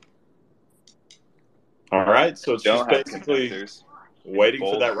 All right. So it's Don't just have basically connectors. waiting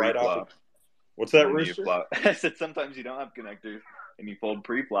for Fold that right pre-flop. opportunity. What's that, And then you Rooster? flop. I said sometimes you don't have connectors and you fold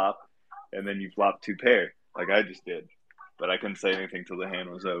pre-flop and then you flop 2 pair like I just did. But I couldn't say anything till the hand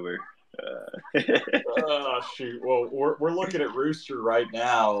was over. Oh, shoot. Well, we're looking at Rooster right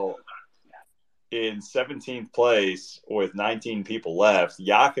now in 17th place with 19 people left.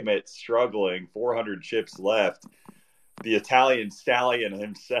 Yakimet struggling, 400 chips left. The Italian stallion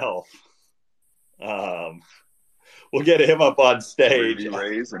himself. We'll get him up on stage. Ruby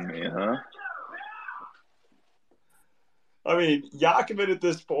raising me, huh? I mean, Yakimet at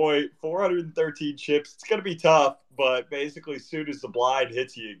this point, 413 chips. It's going to be tough, but basically, as soon as the blind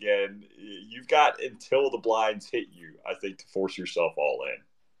hits you again, you've got until the blinds hit you, I think, to force yourself all in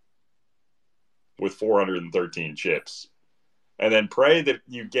with 413 chips. And then pray that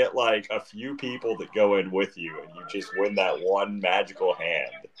you get like a few people that go in with you and you just win that one magical hand.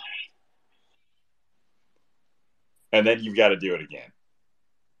 And then you've got to do it again.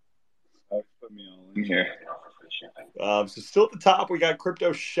 Put me all in here. So still at the top, we got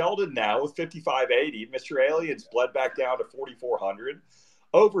Crypto Sheldon now with 5,580. Mr. Alien's bled back down to 4,400.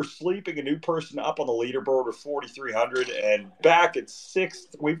 Oversleeping a new person up on the leaderboard with 4,300. And back at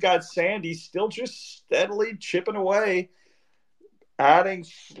 6th, we've got Sandy still just steadily chipping away, adding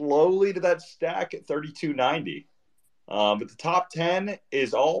slowly to that stack at 3,290. But the top 10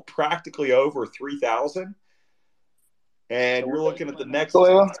 is all practically over 3,000. And you're looking at the next.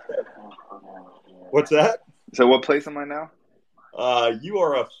 What's that? So what place am I now? You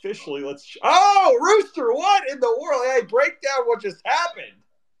are officially. Oh, Rooster! What in the world? Hey, break down what just happened.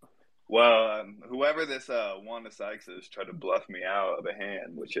 Well, whoever this Wanda Sykes is tried to bluff me out of a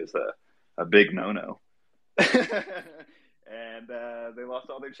hand, which is a big no-no. And they lost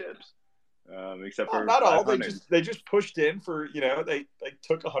all their chips, except for not all. 500. They just pushed in for they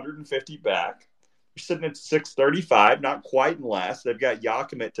took 150 back. We're sitting at 635, not quite in last. They've got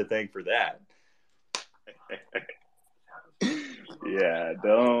Yakimet to thank for that. Yeah,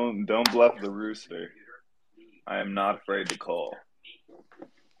 don't bluff the Rooster. I am not afraid to call.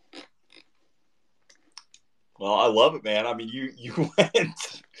 Well, I love it, man. I mean, you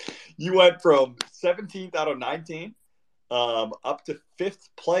went from 17th out of 19 up to 5th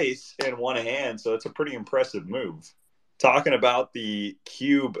place in one hand, so it's a pretty impressive move. Talking about the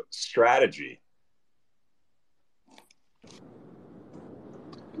cube strategy.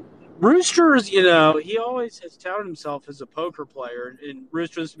 Rooster's, he always has touted himself as a poker player. And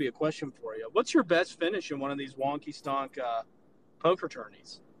Rooster, this would be a question for you. What's your best finish in one of these Wonky Stonk poker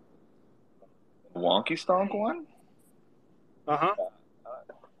tourneys? Wonky Stonk one? Uh-huh.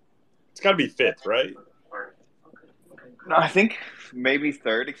 It's got to be 5th, right? No, I think maybe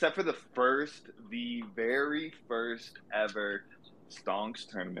 3rd, except for the very first ever Stonks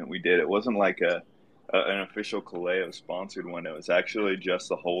tournament we did. It wasn't like an official Kaleo sponsored one. It was actually just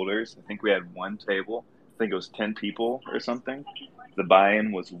the holders. I think we had one table. I think it was 10 people or something. The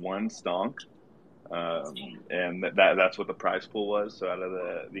buy-in was 1 stonk, and that's what the prize pool was. So out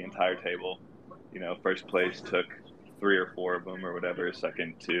of the entire table, first place took 3 or 4 of them or whatever.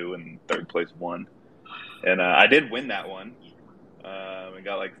 Second 2, and third place 1. And I did win that one. And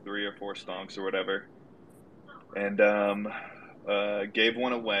got like 3 or 4 stonks or whatever, and gave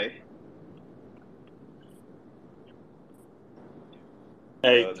one away.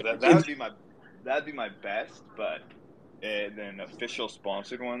 Hey, that'd be my best, but then official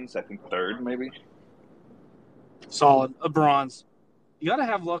sponsored ones, I think 3rd maybe. Solid, a bronze. You got to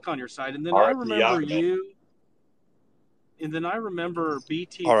have luck on your side, and then I remember you. And then I remember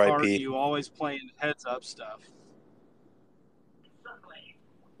BT Park, you always playing heads up stuff.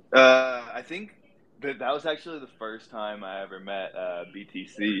 I think that was actually the first time I ever met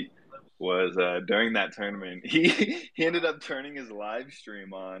BTC. was during that tournament, he ended up turning his live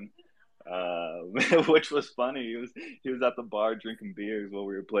stream on, which was funny. He was at the bar drinking beers while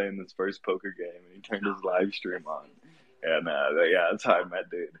we were playing this first poker game, and he turned his live stream on. And yeah, that's how I met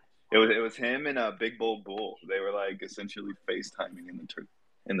dude. It was him and Big Bold Bull. They were like essentially FaceTiming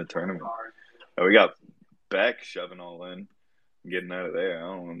in the tournament. And we got Beck shoving all in, getting out of there. I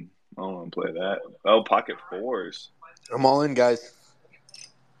don't want to play that. Oh, pocket fours. I'm all in, guys.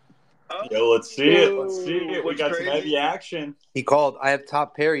 Yo, let's see it. Let's see it. We got some heavy action. He called. I have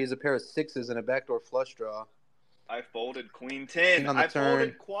top pair. He has a pair of sixes and a backdoor flush draw. I folded queen 10. On the turn.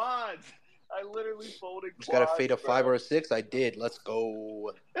 Folded quads. I literally folded quads. Just got to fade a 5 or a 6. I did. Let's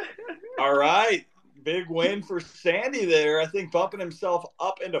go. All right. Big win for Sandy there. I think bumping himself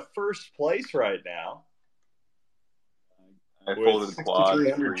up into first place right now. I folded quads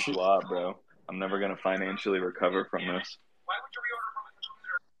pre-flop, bro. I'm never going to financially recover from this.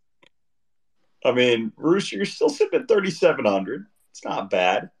 I mean, Rooster, you're still sitting at 3,700. It's not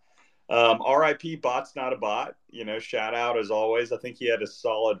bad. RIP Bot's not a bot. You know, shout out as always. I think he had a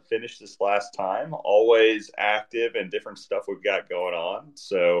solid finish this last time. Always active and different stuff we've got going on.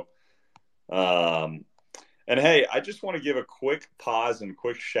 So, and hey, I just want to give a quick pause and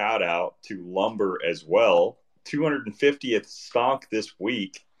quick shout out to Lumber as well. 250th stonk this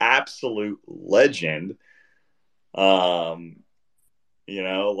week. Absolute legend. You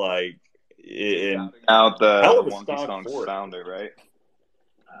know, like, out the Wonky Stonks founder, right?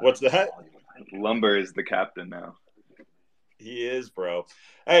 What's that? Lumber is the captain now. He is, bro.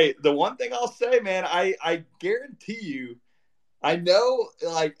 Hey, the one thing I'll say, man, I guarantee you, I know,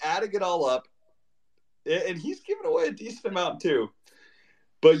 like, adding it all up, and he's giving away a decent amount too,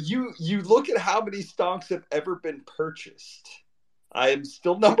 but you look at how many stonks have ever been purchased. I am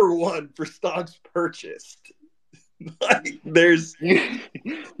still number one for stonks purchased. Like, there's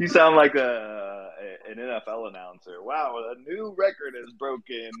you sound like an NFL announcer. Wow, a new record is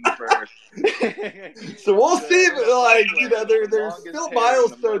broken for. So we'll see. Like, you know, there's still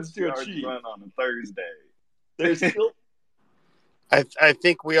milestones to achieve. Run on a Thursday. There's still. I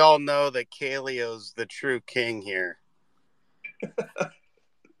think we all know that Kalio's the true king here.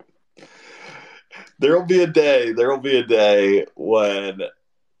 There'll be a day. There'll be a day when,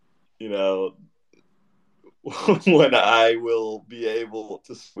 you know, when I will be able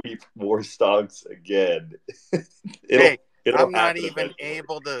to sweep more stonks again. I'm not even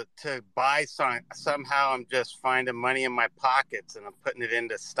able to buy some. Somehow I'm just finding money in my pockets and I'm putting it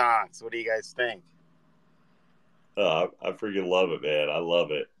into stonks. What do you guys think? I freaking love it, man. I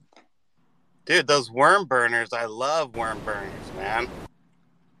love it. Dude, those worm burners, I love worm burners, man.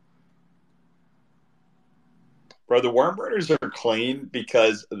 Bro, the worm burners are clean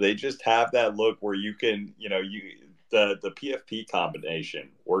because they just have that look where you can, you know, the PFP combination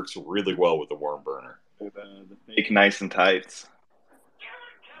works really well with the worm burner. The fake nice and tights.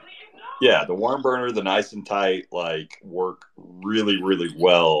 Yeah, the worm burner, the nice and tight, like, work really, really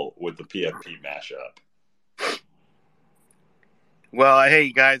well with the PFP mashup. Well,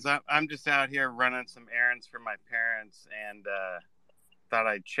 hey guys, I'm just out here running some errands for my parents, and thought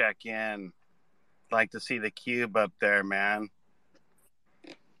I'd check in. Like to see the cube up there, man.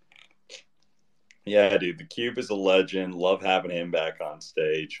 Yeah, dude, the cube is a legend. Love having him back on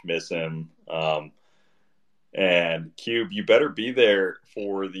stage. Miss him. And Cube, you better be there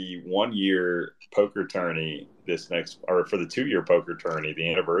for the 1-year poker tourney for the 2-year poker tourney, the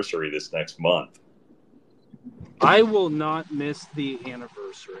anniversary this next month. I will not miss the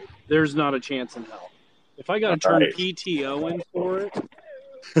anniversary. There's not a chance in hell. If I got to turn PTO in for it,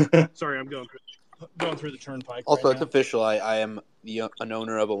 sorry, I'm going through the turnpike. Also, right it's now. official. I am an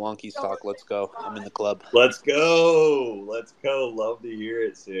owner of a Wonky stock. Let's go. I'm in the club. Let's go. Let's go. Love to hear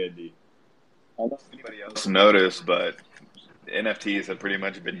it, Sandy. I don't know if anybody else noticed, but NFTs have pretty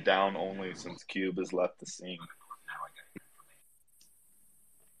much been down only since Cube has left the scene.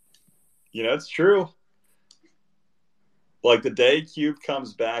 You know, it's true. Like, the day Cube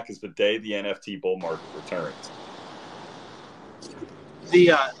comes back is the day the NFT bull market returns.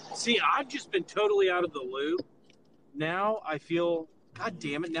 See, I've just been totally out of the loop. Now I feel, God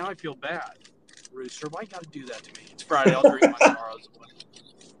damn it, now I feel bad. Rooster, why you got to do that to me? It's Friday. I'll drink my sorrows away.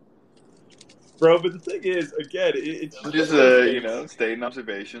 Bro, but the thing is, again, it's just stating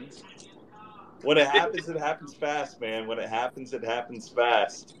observations. When it happens fast, man. When it happens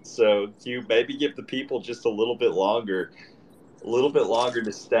fast. So, Cube, maybe give the people just a little bit longer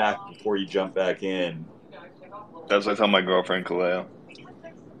to stack before you jump back in. That's what I tell my girlfriend, Kaleo.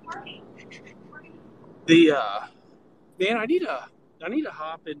 Man, I need to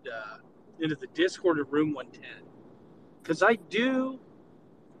hop into the Discord of Room 110 because I do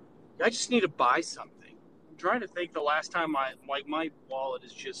I just need to buy something. I'm trying to think the last time my wallet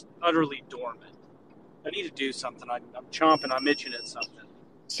is just utterly dormant. I need to do something. I'm chomping. I'm itching at something.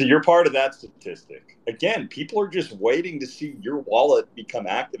 So you're part of that statistic. Again, people are just waiting to see your wallet become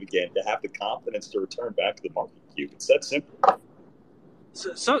active again to have the confidence to return back to the market cube. It's that simple.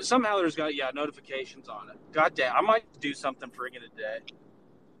 So somehow there's got notifications on it. God damn, I might do something friggin' a day.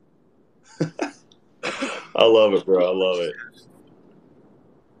 I love it, bro. I love it.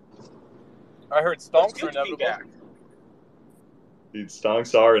 I heard Stonks are inevitable. Dude,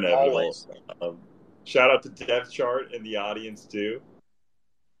 Stonks are inevitable. Always. Shout out to Dev Chart in the audience too.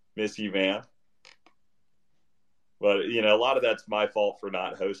 Miss you, man. But a lot of that's my fault for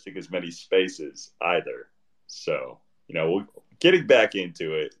not hosting as many spaces either. So we're getting back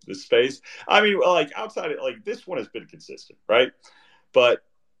into it. The space. I mean, like outside of this one has been consistent, right? But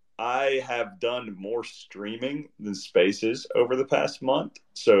I have done more streaming than spaces over the past month.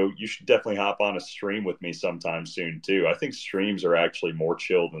 So you should definitely hop on a stream with me sometime soon too. I think streams are actually more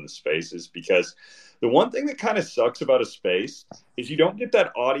chill than the spaces because the one thing that kind of sucks about a space is you don't get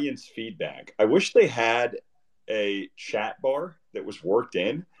that audience feedback. I wish they had a chat bar that was worked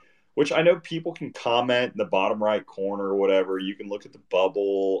in, which I know people can comment in the bottom right corner or whatever. You can look at the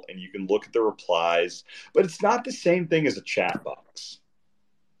bubble and you can look at the replies, but it's not the same thing as a chat box.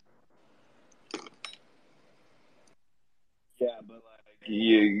 Yeah, but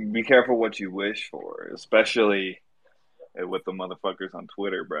you be careful what you wish for, especially with the motherfuckers on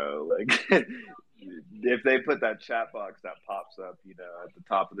Twitter, bro. If they put that chat box that pops up, at the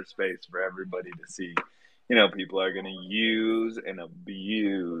top of the space for everybody to see, people are going to use and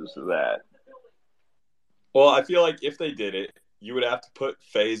abuse that. Well, I feel like if they did it, you would have to put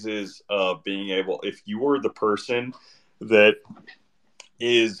phases of being able, if you were the person that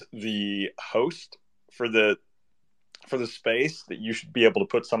is the host for the space, that you should be able to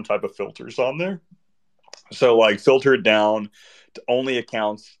put some type of filters on there. So filter it down to only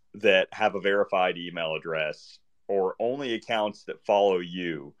accounts that have a verified email address, or only accounts that follow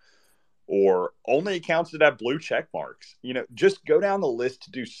you, or only accounts that have blue check marks. Just go down the list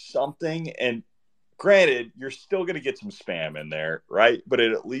to do something. And granted, you're still going to get some spam in there, right? But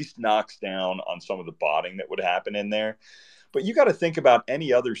it at least knocks down on some of the botting that would happen in there. But you got to think about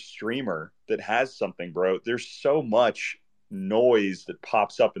any other streamer that has something, bro. There's so much noise that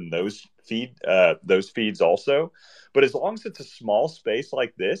pops up in those feeds also. But as long as it's a small space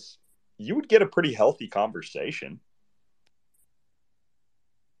like this, you would get a pretty healthy conversation.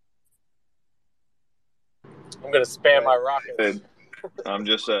 I'm gonna spam my rockets. I'm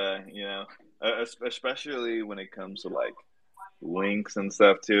just especially when it comes to links and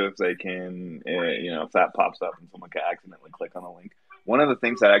stuff too, if they can, if that pops up and someone can accidentally click on a link. One of the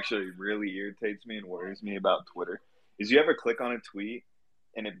things that actually really irritates me and worries me about Twitter is you ever click on a tweet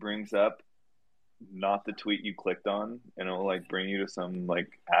and it brings up not the tweet you clicked on, and it'll bring you to some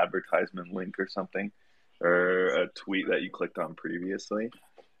advertisement link or something, or a tweet that you clicked on previously.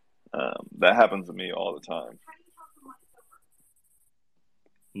 That happens to me all the time.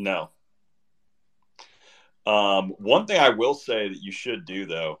 No. One thing I will say that you should do,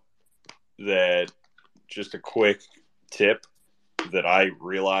 though, that just a quick tip that I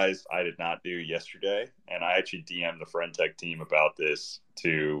realized I did not do yesterday, and I actually DM'd the Friend Tech team about this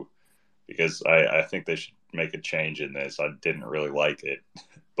too, because I think they should make a change in this. I didn't really like it.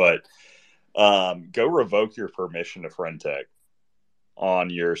 But go revoke your permission to Friend Tech on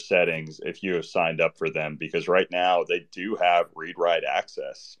your settings if you have signed up for them, because right now they do have read-write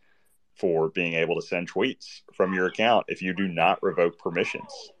access for being able to send tweets from your account if you do not revoke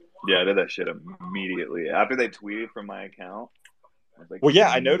permissions. Yeah, I did that shit immediately after they tweeted from my account. I was like, well, yeah,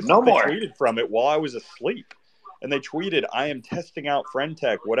 I noticed no they more. tweeted from it while I was asleep, and they tweeted, "I am testing out Friend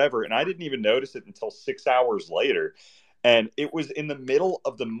Tech, whatever," and I didn't even notice it until 6 hours later. And it was in the middle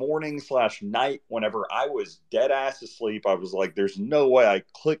of the morning/night whenever I was dead ass asleep. I was like, there's no way I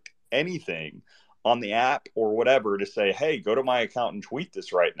clicked anything on the app or whatever to say, hey, go to my account and tweet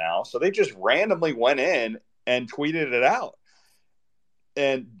this right now. So they just randomly went in and tweeted it out.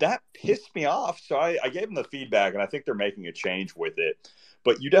 And that pissed me off. So I gave them the feedback, and I think they're making a change with it.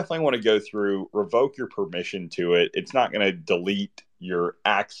 But you definitely want to go through, revoke your permission to it. It's not going to delete your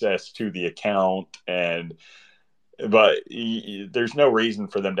access to the account, but there's no reason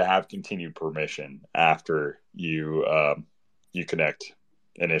for them to have continued permission after you connect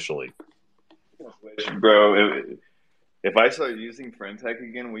initially. Bro, if I start using Friend Tech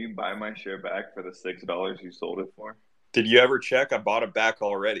again, will you buy my share back for the $6 you sold it for? Did you ever check? I bought it back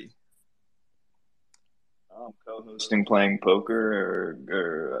already. I'm co-hosting playing poker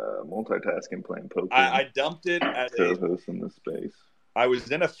or multitasking playing poker. I dumped it as co-hosting the space. I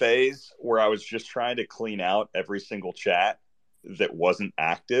was in a phase where I was just trying to clean out every single chat that wasn't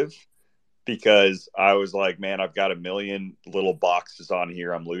active because I was like, man, I've got a million little boxes on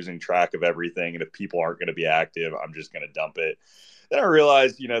here. I'm losing track of everything. And if people aren't going to be active, I'm just going to dump it. Then I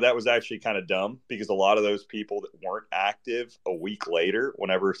realized, that was actually kind of dumb because a lot of those people that weren't active a week later,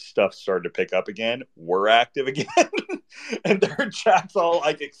 whenever stuff started to pick up again, were active again. And their chats all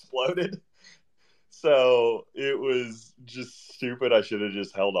like exploded. So it was just stupid. I should have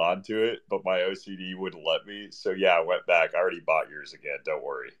just held on to it, but my OCD wouldn't let me. So yeah, I went back. I already bought yours again. Don't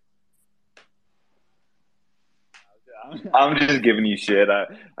worry. I'm just giving you shit.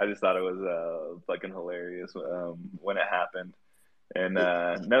 I just thought it was fucking hilarious when it happened. And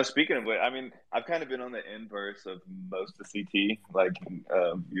no, speaking of which, I mean, I've kind of been on the inverse of most of CT. Like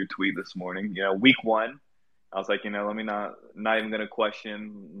your tweet this morning, week one, I was like, let me not even gonna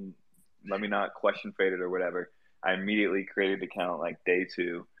question. Let me not question fade it or whatever. I immediately created the account like day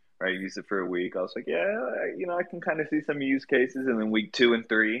two, right? Used it for a week. I was like, yeah, I can kind of see some use cases. And then week 2 and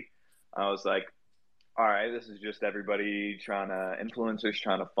 3, I was like, all right, this is just everybody influencers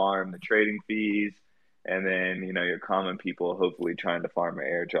trying to farm the trading fees. And then, your common people hopefully trying to farm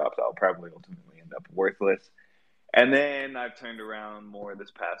their airdrops. I'll probably ultimately end up worthless. And then I've turned around more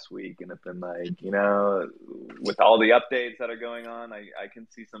this past week and have been like, with all the updates that are going on, I can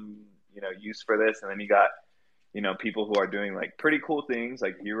see some, use for this. And then you got, people who are doing like pretty cool things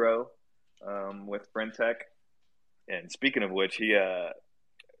like Hero with Frentech. And speaking of which, dude,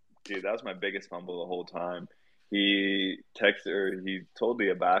 that was my biggest fumble the whole time. He told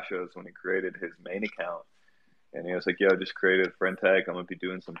the Abashos when he created his main account. And he was like, yo, just created Frentech. I'm going to be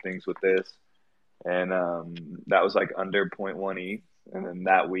doing some things with this. And that was like under 0.1 ETH. And then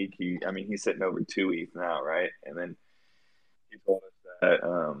that week, he's sitting over 2 ETH now, right? And then he told us that,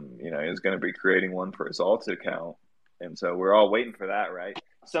 he was going to be creating one for his alt account. And so we're all waiting for that, right?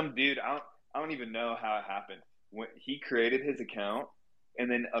 Some dude, I don't even know how it happened. When he created his account, and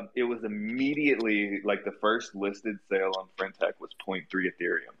then it was immediately like the first listed sale on Frentech was 0.3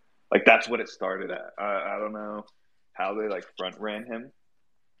 Ethereum. Like that's what it started at. I don't know how they like front ran him.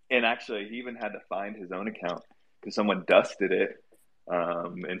 And actually, he even had to find his own account because someone dusted it.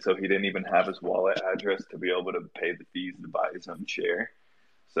 And so he didn't even have his wallet address to be able to pay the fees to buy his own share.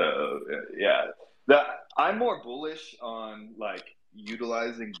 So, yeah. I'm more bullish on, like,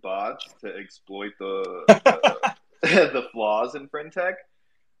 utilizing bots to exploit the the flaws in Frentech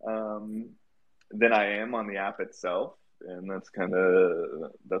than I am on the app itself. And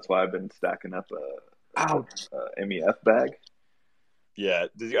that's why I've been stacking up a MEF bag. Yeah,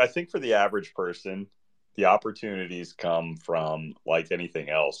 I think for the average person, the opportunities come from like anything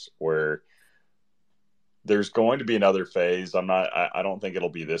else, where there's going to be another phase. I don't think it'll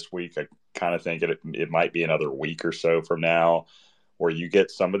be this week. I kind of think it might be another week or so from now, where you get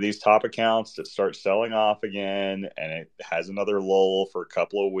some of these top accounts that start selling off again, and it has another lull for a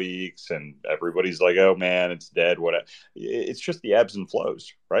couple of weeks, and everybody's like, oh man, it's dead. It's just the ebbs and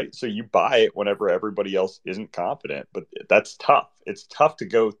flows, right? So you buy it whenever everybody else isn't confident, but that's tough. It's tough to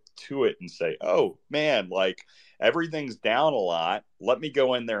go to it and say, oh man, like everything's down a lot. Let me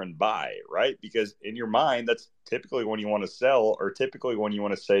go in there and buy, right? Because in your mind, that's typically when you want to sell, or typically when you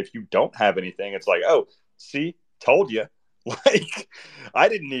want to say, if you don't have anything, it's like, oh, see, told you. Like, I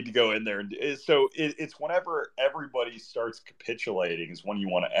didn't need to go in there. And so it's whenever everybody starts capitulating is when you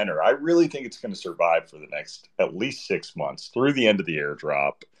want to enter. I really think it's going to survive for the next at least 6 months through the end of the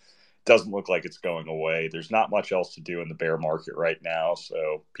airdrop. Doesn't look like it's going away. There's not much else to do in the bear market right now.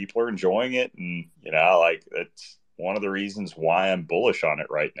 So people are enjoying it. And, like that's one of the reasons why I'm bullish on it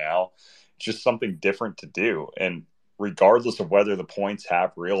right now. It's just something different to do. And regardless of whether the points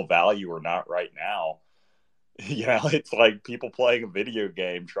have real value or not right now, it's like people playing a video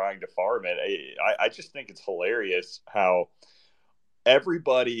game trying to farm it. I just think it's hilarious how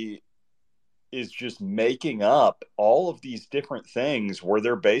everybody is just making up all of these different things where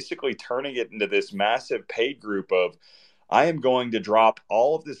they're basically turning it into this massive paid group of, I am going to drop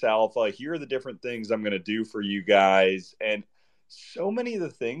all of this alpha. Here are the different things I'm going to do for you guys. And so many of the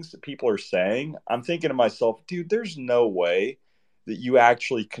things that people are saying, I'm thinking to myself, dude, there's no way that you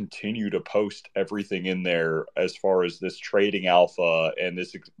actually continue to post everything in there as far as this trading alpha and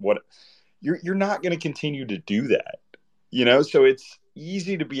this, what you're not going to continue to do that, so it's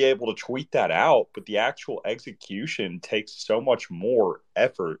easy to be able to tweet that out, but the actual execution takes so much more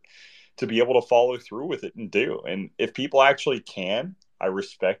effort to be able to follow through with it and do. And if people actually can, I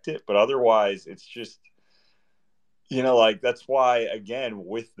respect it, but otherwise it's just, like that's why, again,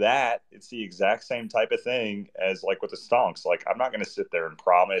 with that, it's the exact same type of thing as like with the Stonks. Like, I'm not going to sit there and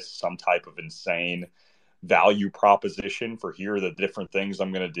promise some type of insane value proposition for here are the different things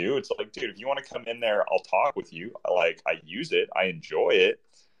I'm going to do. It's like, dude, if you want to come in there, I'll talk with you. Like, I use it, I enjoy it,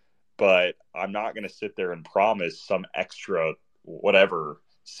 but I'm not going to sit there and promise some extra whatever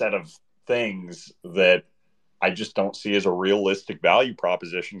set of things that I just don't see as a realistic value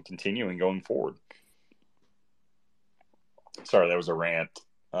proposition continuing going forward. Sorry, that was a rant.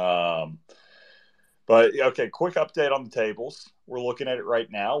 But okay, quick update on the tables. We're looking at it right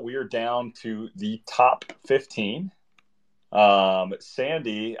now. We are down to the top 15.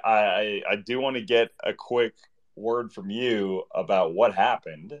 Sandy, I do want to get a quick word from you about what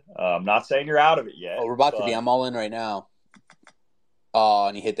happened. I'm not saying you're out of it yet. Oh, we're about to be. I'm all in right now. Oh,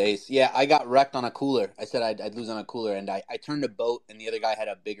 and he hit the ace. Yeah, I got wrecked on a cooler. I said I'd lose on a cooler, and I turned a boat, and the other guy had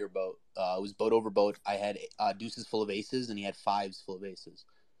a bigger boat. It was boat over boat. I had deuces full of aces, and he had fives full of aces.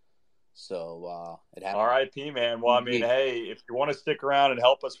 So it happened. R.I.P., man. Well, I mean, hey, if you want to stick around and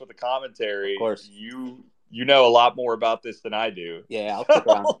help us with the commentary, of course. You know a lot more about this than I do. Yeah, I'll stick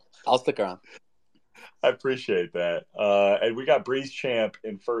around. I'll stick around. I appreciate that. And we got Breeze Champ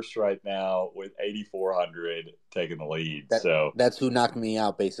in first right now with 8,400 taking the lead. That's who knocked me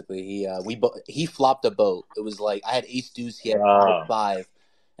out. Basically, he flopped a boat. It was like I had ace deuce, he had five,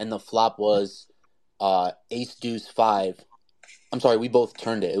 and the flop was ace deuce five. I'm sorry, we both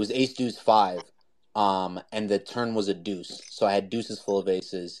turned it. It was ace deuce five, and the turn was a deuce. So I had deuces full of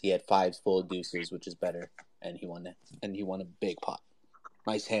aces. He had fives full of deuces, which is better, and he won it. And he won a big pot.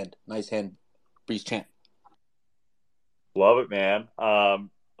 Nice hand, Breeze Champ. Love it, man. All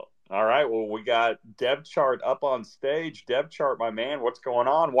right, well, we got Dev Chart up on stage. Dev Chart, my man, what's going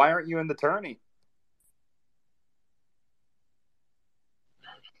on? Why aren't you in the tourney?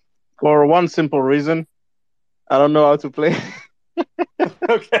 For one simple reason, I don't know how to play.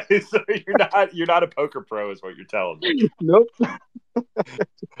 Okay, so you're not a poker pro, is what you're telling me. Nope. That's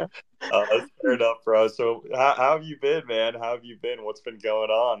fair enough, bro. So how have you been, man? How have you been? What's been going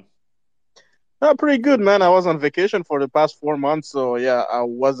on? Pretty good, man. I was on vacation for the past 4 months, so yeah, I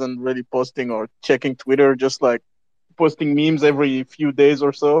wasn't really posting or checking Twitter, just like posting memes every few days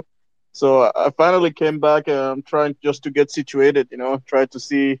or so. So I finally came back. I'm trying just to get situated, try to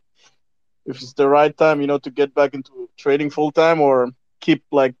see if it's the right time, to get back into trading full time or keep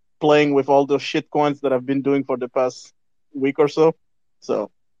like playing with all those shit coins that I've been doing for the past week or so. So,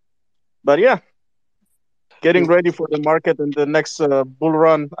 but yeah. Getting ready for the market and the next bull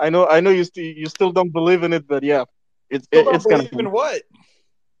run. I know you still don't believe in it, but yeah, it's gonna come. In what?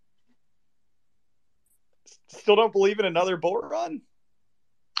 Still don't believe in another bull run?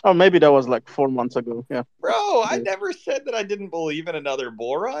 Oh, maybe that was like 4 months ago. Yeah, bro, I never said that I didn't believe in another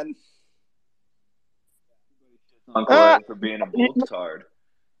bull run. For being a bulltard.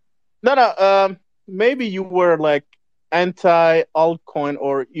 No. Maybe you were like anti altcoin,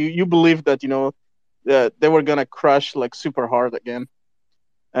 or you believe that they were gonna crash like super hard again,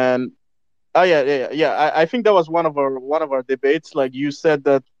 and yeah. I think that was one of our debates. Like you said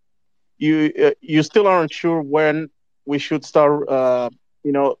that you still aren't sure when we should start,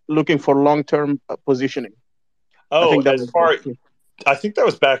 looking for long-term positioning. Oh, I think that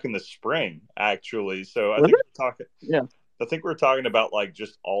was back in the spring, actually. So I think we're talking. Yeah. I think we're talking about like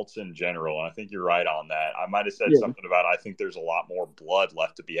just alts in general, and I think you're right on that. I might have said something about I think there's a lot more blood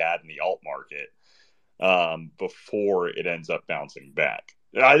left to be had in the alt market before it ends up bouncing back.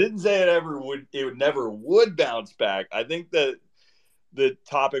 I didn't say it never would bounce back. I think that the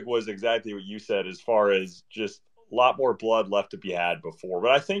topic was exactly what you said, as far as just a lot more blood left to be had before. But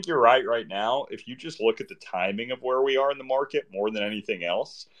I think you're right now. If you just look at the timing of where we are in the market more than anything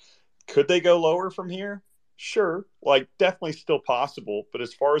else, could they go lower from here? Sure, like definitely still possible. But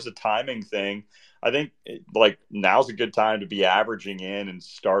as far as the timing thing, I think like now's a good time to be averaging in and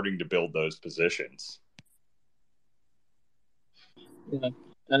starting to build those positions. Yeah.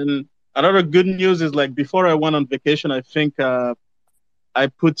 And another good news is like before I went on vacation, I think I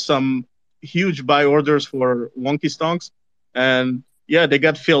put some huge buy orders for Wonky Stonks, and yeah, they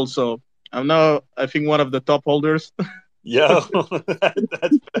got filled. So I'm now, I think, one of the top holders. Yo,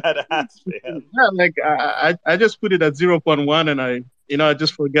 that's badass, man. Yeah, like I just put it at 0.1, and I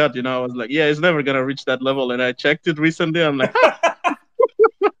just forgot. I was like, yeah, it's never gonna reach that level, and I checked it recently. I'm like,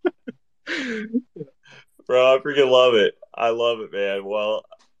 bro, I freaking love it. I love it, man. Well,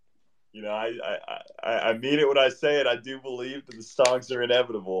 I mean it when I say it. I do believe that the Stonks are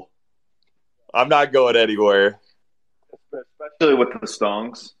inevitable. I'm not going anywhere. Especially with the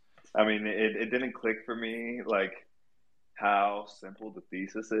Stonks. I mean, it didn't click for me, like, how simple the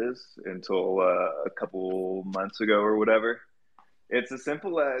thesis is until a couple months ago or whatever. It's as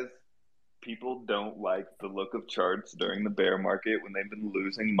simple as people don't like the look of charts during the bear market when they've been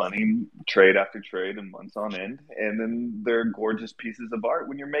losing money trade after trade and months on end, and then they're gorgeous pieces of art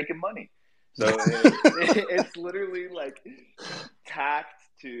when you're making money. So it's literally like tacked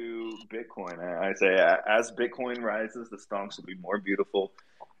to Bitcoin. I say as Bitcoin rises, the stonks will be more beautiful,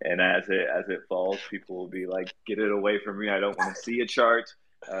 and as it falls, people will be like, "Get it away from me! I don't want to see a chart."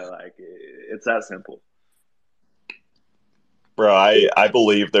 Like it's that simple. Bro, I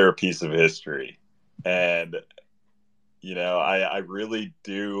believe they're a piece of history. And, I really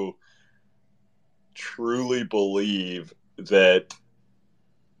do truly believe that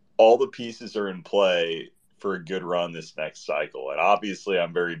all the pieces are in play for a good run this next cycle. And obviously,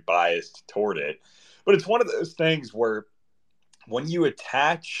 I'm very biased toward it. But it's one of those things where when you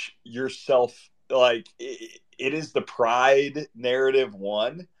attach yourself, like, it is the pride narrative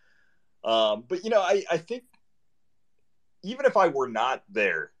one. But, I think even if I were not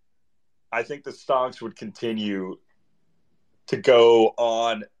there, I think the Stonks would continue to go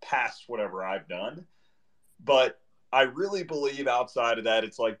on past whatever I've done. But I really believe outside of that,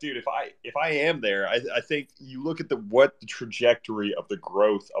 it's like, dude, if I am there, I think you look at what the trajectory of the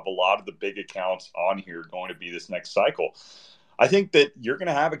growth of a lot of the big accounts on here going to be this next cycle. I think that you're going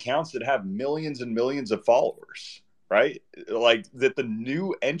to have accounts that have millions and millions of followers, right? Like that the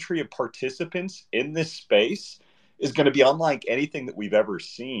new entry of participants in this space is going to be unlike anything that we've ever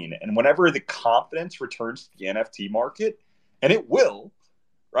seen. And whenever the confidence returns to the NFT market, and it will,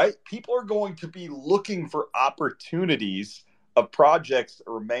 right? People are going to be looking for opportunities of projects that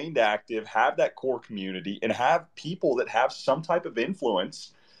remained active, have that core community, and have people that have some type of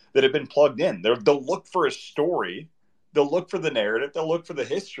influence that have been plugged in. They'll look for a story. They'll look for the narrative. They'll look for the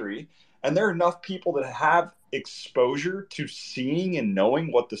history. And there are enough people that have exposure to seeing and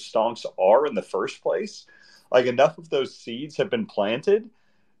knowing what the stonks are in the first place. Like enough of those seeds have been planted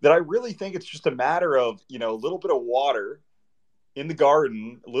that I really think it's just a matter of, a little bit of water in the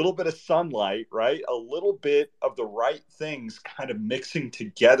garden, a little bit of sunlight, right? A little bit of the right things kind of mixing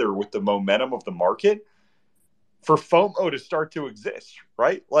together with the momentum of the market for FOMO to start to exist,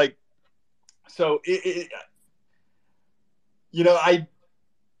 right? Like, so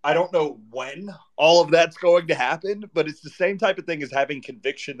I don't know when all of that's going to happen, but it's the same type of thing as having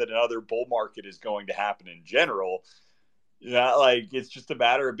conviction that another bull market is going to happen in general. Like it's just a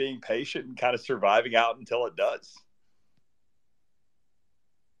matter of being patient and kind of surviving out until it does.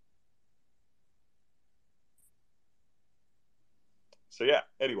 So yeah,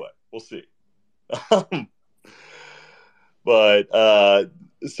 anyway, we'll see. But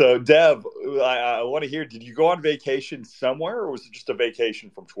so Dev, I want to hear, did you go on vacation somewhere or was it just a vacation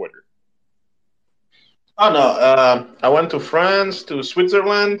from Twitter? Oh no, I went to France, to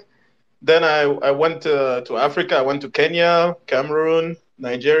Switzerland. Then I went to Africa. I went to Kenya, Cameroon,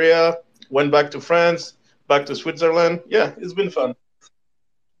 Nigeria. Went back to France, back to Switzerland. Yeah, it's been fun.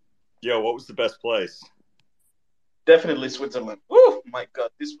 Yo, what was the best place? Definitely Switzerland. Oh my God,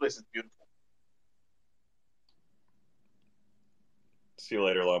 this place is beautiful. See you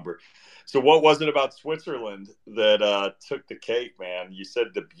later, Lumber. So what was it about Switzerland that took the cake, man? You said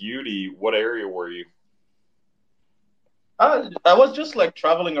the beauty. What area were you? I was just like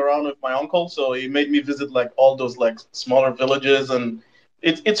traveling around with my uncle, so he made me visit like all those like smaller villages, and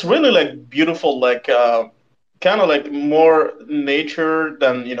it's really like beautiful, like kind of like more nature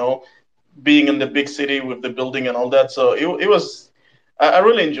than being in the big city with the building and all that. So it was I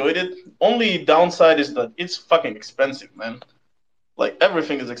really enjoyed it. Only downside is that it's fucking expensive, man. Like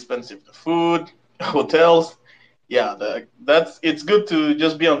everything is expensive. The food, hotels. Yeah, that's it's good to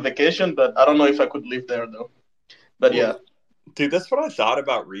just be on vacation, but I don't know if I could live there though. But yeah. Dude, that's what I thought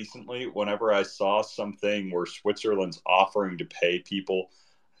about recently whenever I saw something where Switzerland's offering to pay people.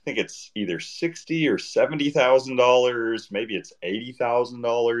 I think it's either $60,000 or $70,000, maybe it's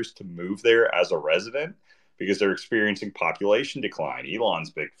 $80,000 to move there as a resident because they're experiencing population decline. Elon's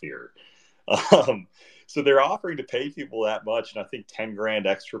big fear. So they're offering to pay people that much, and I think 10 grand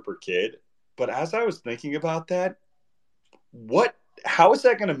extra per kid. But as I was thinking about that, how is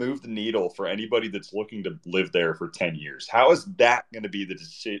that going to move the needle for anybody that's looking to live there for 10 years? How is that going to be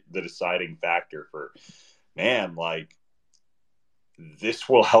the deciding factor for, man, like, this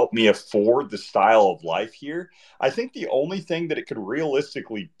will help me afford the style of life here? I think the only thing that it could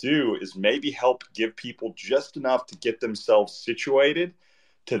realistically do is maybe help give people just enough to get themselves situated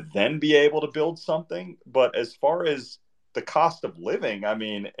to then be able to build something. But as far as the cost of living, I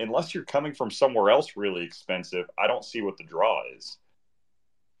mean, unless you're coming from somewhere else really expensive, I don't see what the draw is.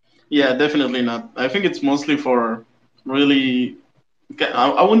 Yeah, definitely not. I think it's mostly for really,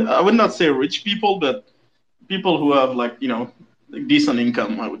 I would not say rich people, but people who have like, decent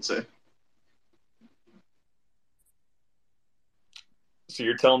income, I would say. So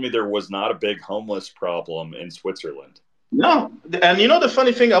you're telling me there was not a big homeless problem in Switzerland? No, and the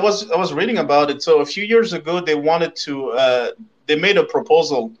funny thing, I was reading about it. So a few years ago, they wanted to they made a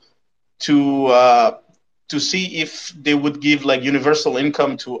proposal to see if they would give like universal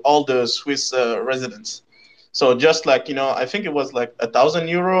income to all the Swiss residents. So just like I think it was like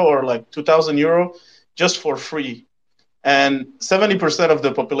 €1,000 or like €2,000 just for free, and 70% of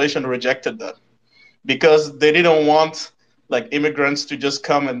the population rejected that because they didn't want like immigrants to just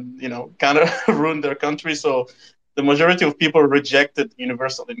come and kind of ruin their country. So the majority of people rejected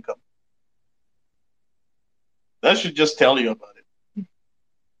universal income. That should just tell you about it.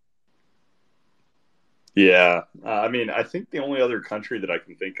 Yeah. I mean, I think the only other country that I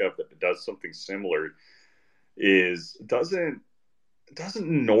can think of that does something similar is doesn't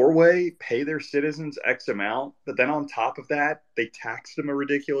Norway pay their citizens X amount, but then on top of that, they tax them a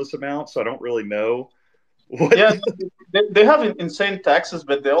ridiculous amount. So I don't really know what. Yeah, they have insane taxes,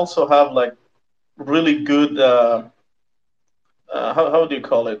 but they also have like really good how do you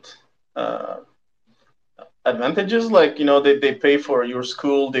call it, advantages. Like they pay for your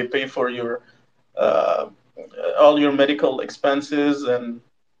school, they pay for your uh, all your medical expenses, and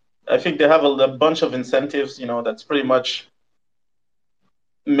I think they have a bunch of incentives. That's pretty much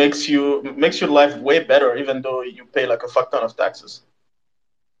makes your life way better, even though you pay like a fuck ton of taxes.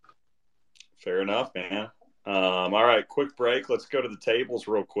 Fair enough, man. All right, quick break. Let's go to the tables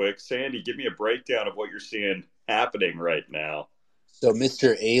real quick. Sandy, give me a breakdown of what you're seeing happening right now. So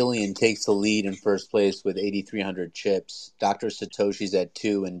Mr. Alien takes the lead in first place with 8,300 chips. Dr. Satoshi's at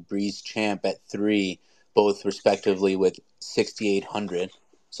 2 and Breeze Champ at 3, both respectively with 6,800.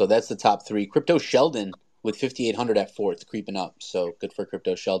 So that's the top 3. Crypto Sheldon with 5,800 at 4th, creeping up. So good for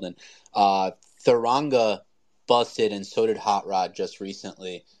Crypto Sheldon. Thuranga busted, and so did Hot Rod just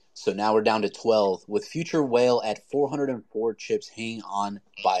recently. So now we're down to 12 with Future Whale at 404 chips hanging on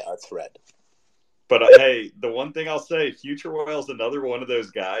by a thread. But hey, the one thing I'll say, Future Whale's another one of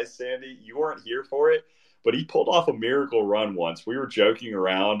those guys, Sandy. You weren't here for it, but he pulled off a miracle run once. We were joking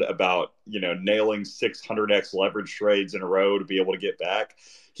around about, nailing 600x leverage trades in a row to be able to get back.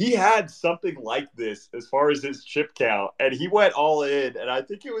 He had something like this as far as his chip count, and he went all in. And I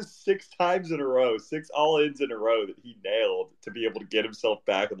think it was 6 times in a row, 6 all-ins in a row that he nailed to be able to get himself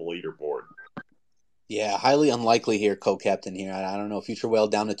back on the leaderboard. Yeah, highly unlikely here, co-captain here. I don't know. Future Whale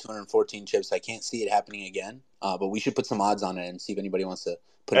down to 214 chips. I can't see it happening again, but we should put some odds on it and see if anybody wants to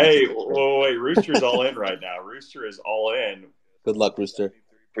put it. Hey, wait. Rooster's all in right now. Rooster is all in. Good luck, Rooster.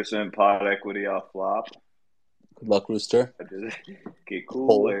 3% pot equity off flop. Good luck, Rooster. Get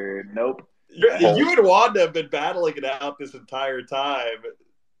cooler. Nope. You and Wanda have been battling it out this entire time.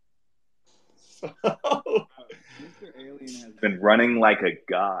 So... Mr. Alien has been running like a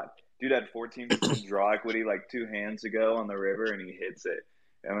god. Dude had 14% draw equity like 2 hands ago on the river, and he hits it.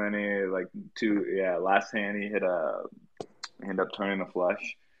 And then last hand he hit end up turning a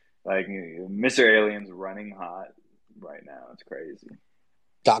flush. Like Mr. Alien's running hot right now. It's crazy.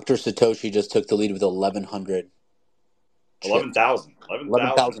 Dr. Satoshi just took the lead with 1,100. 11,000.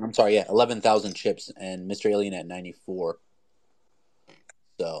 11,000. I'm sorry, yeah, 11,000 chips, and Mr. Alien at 94.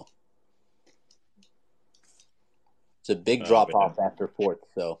 So it's a big drop off after 4th,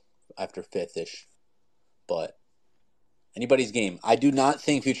 so after 5th-ish. But anybody's game. I do not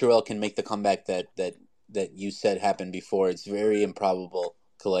think Future Whale can make the comeback that you said happened before. It's very improbable,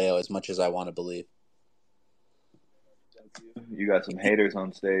 Kaleo, as much as I want to believe. You got some haters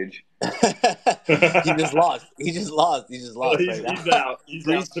on stage. He just lost. He's right now. He's out.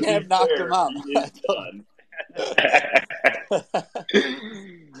 Breeze Champ knocked him out. He is done.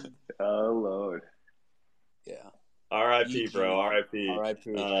 Oh, Lord. Yeah. R.I.P., bro. R.I.P.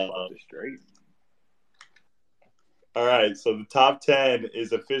 R.I.P. Straight. All right, so the top 10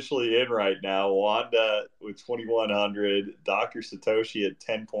 is officially in right now. Wanda with 2,100, Dr. Satoshi at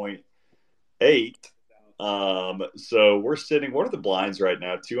 10.8. So we're sitting, what are the blinds right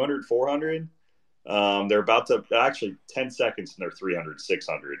now? 200, 400? They're about to, actually 10 seconds and they're 300,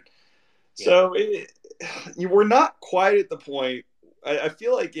 600. Yeah. So we're not quite at the point. I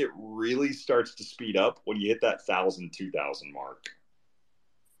feel like it really starts to speed up when you hit that 1,000, 2,000 mark.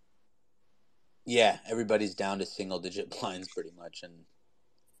 Yeah, everybody's down to single-digit blinds pretty much, and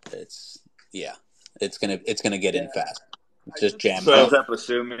it's gonna get in fast. It's just jam. So I was up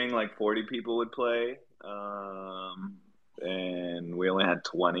assuming like 40 people would play, and we only had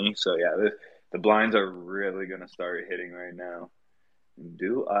 20. So yeah, the blinds are really gonna start hitting right now.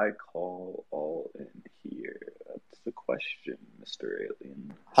 Do I call all in here? That's the question, Mr.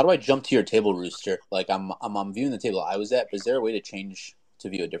 Alien. How do I jump to your table, Rooster? Like I'm viewing the table I was at. But is there a way to change to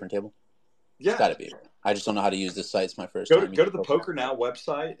view a different table? It's Yeah. got to be. I just don't know how to use this site. It's my first Go time. to the Poker Now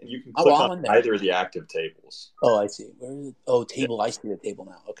website, and you can Oh, click I'm on on there. either of the active tables. Oh, I see. Where is it? Oh, table. Yeah. I see the table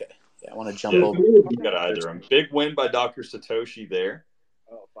now. Okay. Yeah, I want to jump Yeah, over. you got either of them. Big win by Dr. Satoshi there.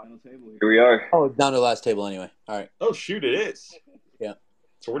 Oh, final table. Here we are. Oh, it's down to the last table anyway. All right. Oh, shoot, it is. Yeah.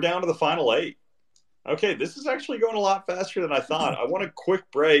 So we're down to the final 8. Okay, this is actually going a lot faster than I thought. I want a quick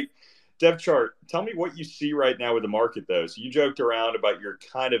break. Dev Chart, tell me what you see right now with the market, though. So you joked around about your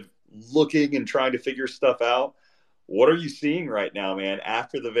kind of looking and trying to figure stuff out. What are you seeing right now, man,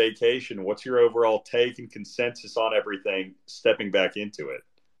 after the vacation? What's your overall take and consensus on everything stepping back into it?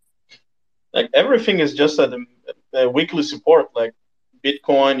 Like everything is just at a weekly support, like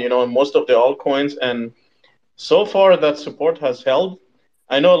Bitcoin, and most of the altcoins. And so far that support has held.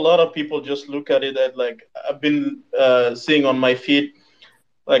 I know a lot of people just look at it at like I've been seeing on my feed,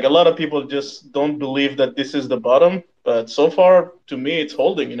 like a lot of people just don't believe that this is the bottom. But so far, to me, it's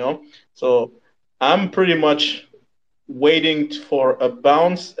holding, So I'm pretty much waiting for a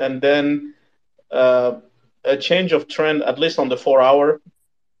bounce and then a change of trend, at least on the 4-hour,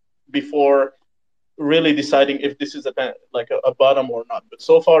 before really deciding if this is a bottom or not. But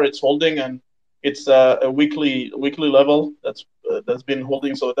so far, it's holding, and it's a weekly level that's been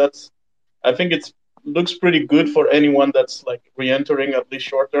holding. So I think it looks pretty good for anyone that's like re-entering at least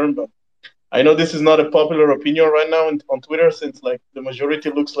short term. But I know this is not a popular opinion right now on Twitter, since like the majority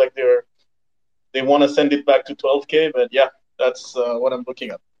looks like they want to send it back to 12K. But yeah, that's what I'm looking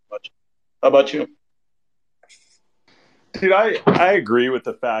at. How about you? Dude, I agree with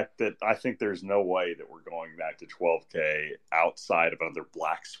the fact that I think there's no way that we're going back to 12K outside of another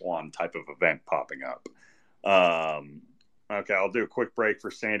black swan type of event popping up. Okay, I'll do a quick break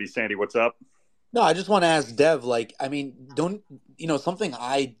for Sandy. Sandy, what's up? No, I just want to ask Dev, something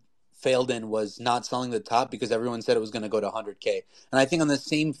I failed in was not selling the top because everyone said it was going to go to 100K. And I think on the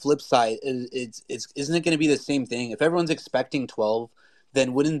same flip side, isn't it going to be the same thing? If everyone's expecting 12,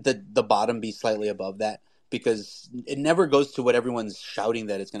 then wouldn't the bottom be slightly above that? Because it never goes to what everyone's shouting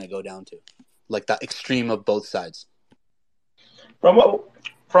that it's going to go down to, like the extreme of both sides. From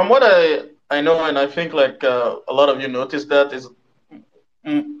what I know, and I think like a lot of you noticed that, is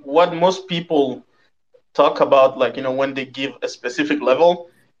what most people talk about, like when they give a specific level,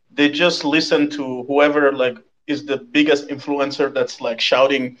 they just listen to whoever like is the biggest influencer that's like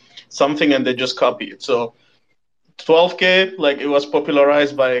shouting something, and they just copy it. So 12K, like it was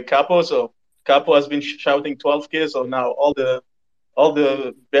popularized by Capo, so Capo has been shouting 12K. So now all the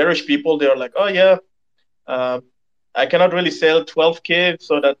bearish people, they're like, oh yeah, I cannot really sell 12K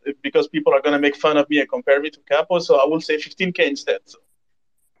because people are gonna make fun of me and compare me to Capo, so I will say 15K instead. So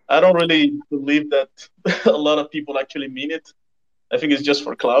I don't really believe that a lot of people actually mean it. I think it's just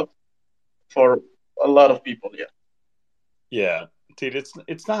for clout for a lot of people. Yeah. Yeah, dude,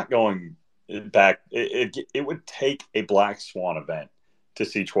 it's not going back. It would take a black swan event to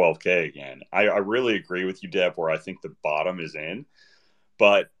see 12K again. I really agree with you, Dev, where I think the bottom is in,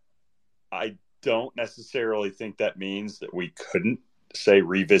 but I don't necessarily think that means that we couldn't say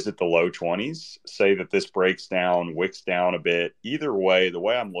revisit the low 20s, say that this breaks down, wicks down a bit. Either way, the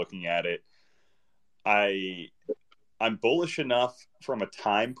way I'm looking at it, I'm bullish enough from a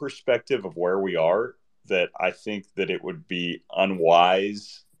time perspective of where we are that I think that it would be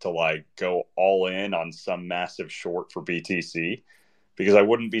unwise to like go all in on some massive short for BTC, because I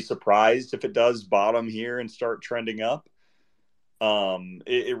wouldn't be surprised if it does bottom here and start trending up.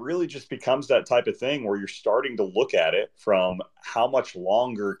 It really just becomes that type of thing where you're starting to look at it from how much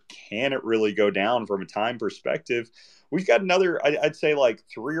longer can it really go down from a time perspective. We've got another, I'd say like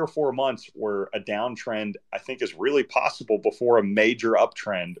 3 or 4 months where a downtrend I think is really possible before a major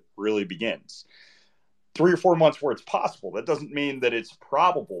uptrend really begins. 3 or 4 months where it's possible. That doesn't mean that it's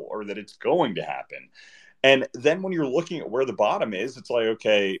probable or that it's going to happen. And then when you're looking at where the bottom is, it's like,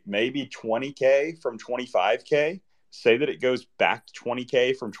 okay, maybe 20K from 25K. Say that it goes back to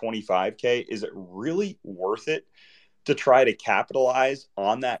 20K from 25K. Is it really worth it to try to capitalize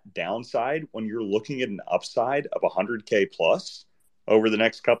on that downside when you're looking at an upside of 100K plus over the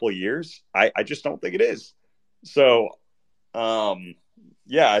next couple of years? I just don't think it is. So,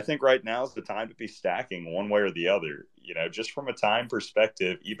 yeah, I think right now is the time to be stacking one way or the other. Just from a time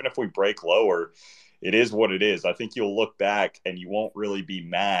perspective, even if we break lower, it is what it is. I think you'll look back and you won't really be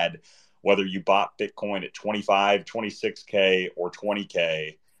mad whether you bought Bitcoin at 25, 26K, or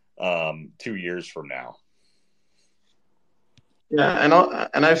 20K 2 years from now. Yeah,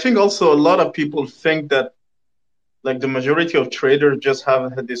 and I think also a lot of people think that like the majority of traders just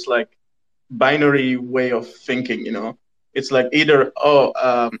have this like binary way of thinking. It's like either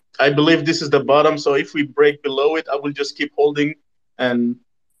I believe this is the bottom, so if we break below it, I will just keep holding, and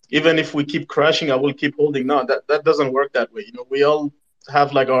even if we keep crashing, I will keep holding. No, that doesn't work that way. We all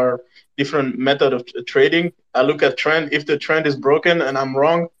have like our different method of trading. I look at trend. If the trend is broken and I'm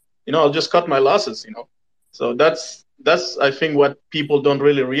wrong, I'll just cut my losses. So that's I think what people don't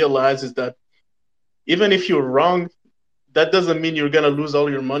really realize is that even if you're wrong, that doesn't mean you're gonna lose all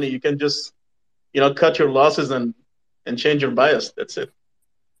your money. You can just cut your losses and change your bias. That's it.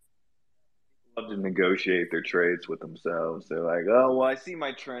 Love to negotiate their trades with themselves. They're like, oh, well, I see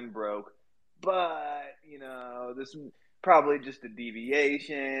my trend broke, but this is probably just a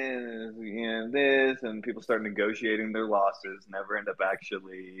deviation, this, and people start negotiating their losses, never end up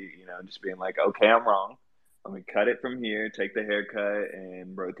actually, just being like, okay, I'm wrong. Let me cut it from here, take the haircut,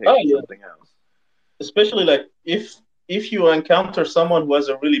 and rotate to something else. Especially like if you encounter someone who has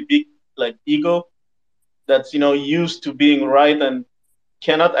a really big like ego, that's used to being right and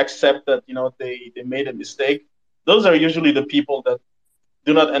cannot accept that they made a mistake. Those are usually the people that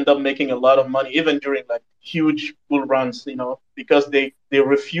do not end up making a lot of money, even during like huge bull runs, because they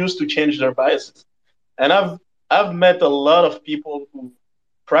refuse to change their biases. And I've met a lot of people who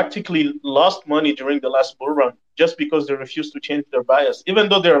practically lost money during the last bull run just because they refused to change their bias, even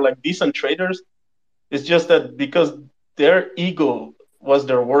though they're like decent traders. It's just that because their ego was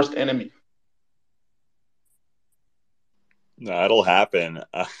their worst enemy. No, it'll happen.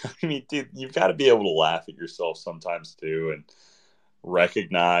 I mean, dude, you've got to be able to laugh at yourself sometimes too, and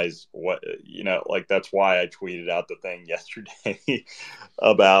recognize what like that's why I tweeted out the thing yesterday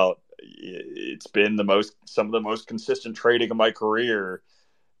about it's been some of the most consistent trading of my career,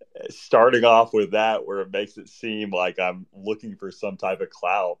 starting off with that where it makes it seem like I'm looking for some type of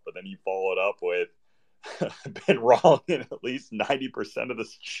clout, but then you follow it up with I've been wrong in at least 90% of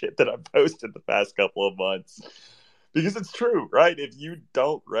the shit that I've posted the past couple of months. Because it's true, right? If you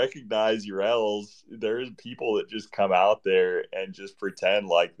don't recognize your L's, there's people that just come out there and just pretend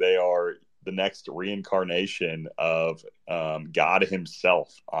like they are the next reincarnation of God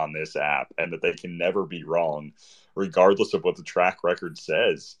himself on this app and that they can never be wrong, regardless of what the track record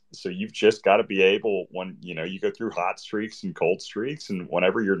says. So you've just got to be able, when you go through hot streaks and cold streaks, and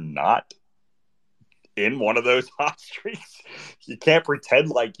whenever you're not in one of those hot streaks, you can't pretend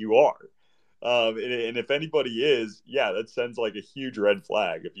like you are. And if anybody is, that sends like a huge red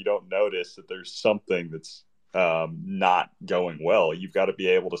flag. If you don't notice that there's something that's not going well, you've got to be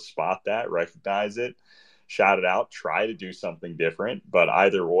able to spot that, recognize it, shout it out, try to do something different. But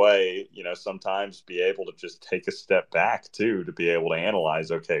either way, sometimes be able to just take a step back too, to be able to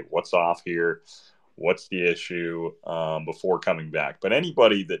analyze, okay, what's off here? What's the issue before coming back? But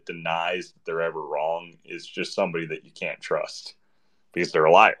anybody that denies that they're ever wrong is just somebody that you can't trust because they're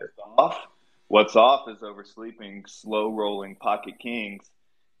a liar. What's off is oversleeping, slow rolling pocket kings,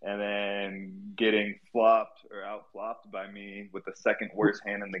 and then getting flopped or out flopped by me with the second worst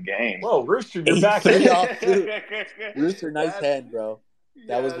hand in the game. Whoa, Rooster, you're back. Rooster, nice hand, bro.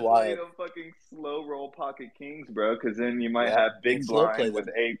 That was wild. Fucking slow roll pocket kings, bro, because then you might have big blind with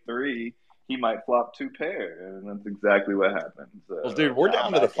 8-3. He might flop 2 pair, and that's exactly what happened. So, well, dude, we're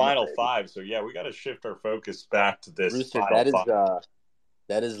down to the final 5, so we got to shift our focus back to this. Rooster,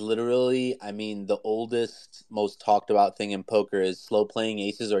 that is literally, I mean, the oldest, most talked about thing in poker is slow playing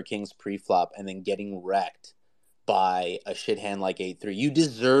aces or kings pre-flop and then getting wrecked by a shit hand like 8-3. You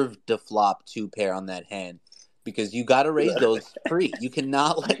deserve to flop 2 pair on that hand because you got to raise those free. You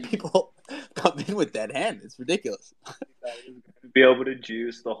cannot let people come in with that hand. It's ridiculous. Be able to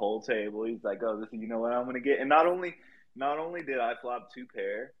juice the whole table. He's like, oh, you know what I'm going to get? And not only did I flop 2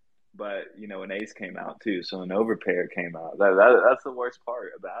 pair, but an ace came out too, so an overpair came out. That's the worst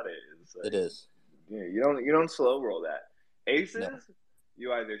part about it. It is. You don't slow roll that. Aces,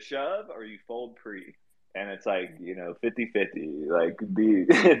 you either shove or you fold pre, and it's like 50-50. Like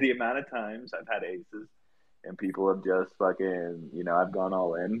the amount of times I've had aces, and people have just fucking I've gone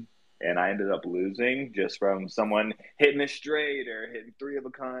all in, and I ended up losing just from someone hitting a straight or hitting 3 of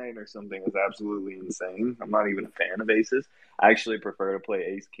a kind or something. Was absolutely insane. I'm not even a fan of aces. I actually prefer to play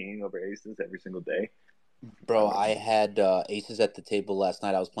ace king over aces every single day. Bro, I had aces at the table last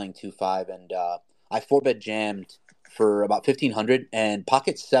night. I was playing 2-5, and I 4-bet jammed for about 1,500, and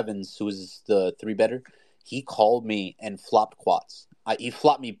Pocket Sevens, who was the 3-better, he called me and flopped quads. He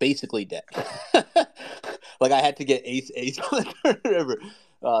flopped me basically dead. Like I had to get ace on the river.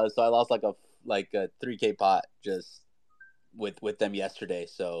 So I lost like a 3K pot just with them yesterday.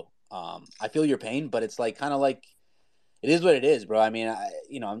 So I feel your pain, but it's like kind of like it is what it is, bro. I mean,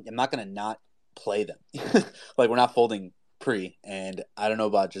 I'm not gonna not play them. Like we're not folding pre, and I don't know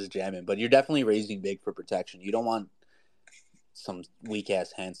about just jamming, but you're definitely raising big for protection. You don't want some weak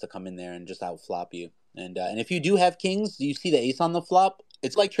ass hands to come in there and just out flop you. And if you do have kings, you see the ace on the flop,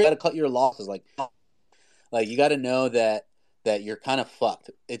 it's like try to cut your losses. Like you got to know that you're kind of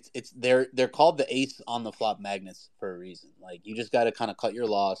fucked. They're called the ace on the flop magnets for a reason. Like you just got to kind of cut your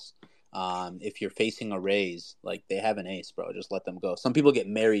loss. If you're facing a raise, like they have an ace, bro, just let them go. Some people get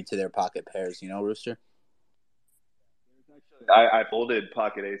married to their pocket pairs, you know, Rooster. I folded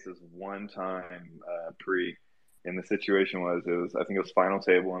pocket aces one time and the situation was I think it was final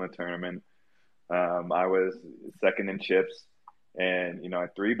table in a tournament. I was second in chips, and I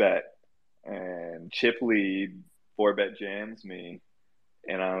 3-bet, and chip lead 4-bet jams me,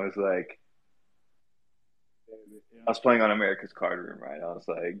 and I was like, I was playing on America's Card Room, right? I was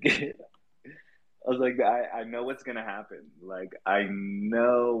like, I know what's gonna happen. Like, I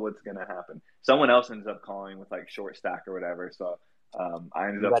know what's gonna happen. Someone else ends up calling with like short stack or whatever, so I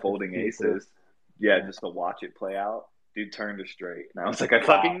ended up folding aces. Yeah, just to watch it play out. Dude turned to straight, and I was like, I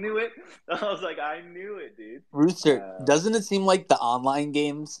fucking knew it. I was like, I knew it, dude. Rooster, doesn't it seem like the online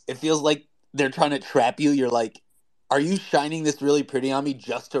games? It feels like they're trying to trap you. You're like, are you shining this really pretty on me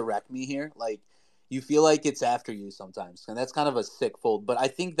just to wreck me here? Like, you feel like it's after you sometimes, and that's kind of a sick fold. But I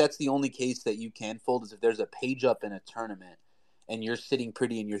think that's the only case that you can fold is if there's a page up in a tournament, and you're sitting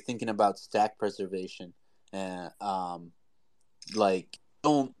pretty, and you're thinking about stack preservation. And I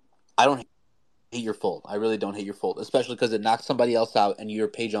don't hate your fold. I really don't hate your fold, especially because it knocked somebody else out and your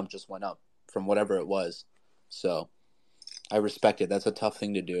pay jump just went up from whatever it was. So I respect it. That's a tough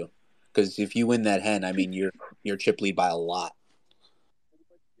thing to do because if you win that hand, I mean, you're chip lead by a lot.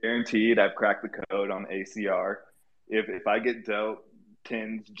 Guaranteed, I've cracked the code on ACR. If I get dealt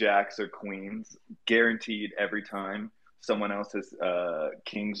tens, jacks, or queens, guaranteed every time someone else has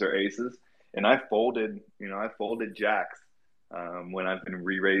kings or aces, and I folded jacks. When I've been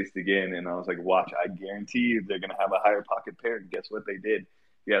re-raised again, and I was like, watch, I guarantee you they're going to have a higher pocket pair. And guess what they did?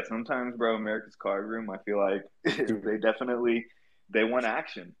 Yeah, sometimes, bro, America's Card Room, I feel like they want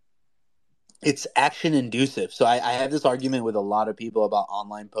action. It's action inducive. So I have this argument with a lot of people about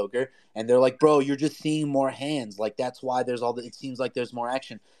online poker, and they're like, bro, you're just seeing more hands. Like, that's why there's it seems like there's more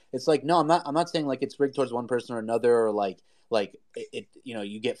action. It's like, no, I'm not saying like it's rigged towards one person or another, or like it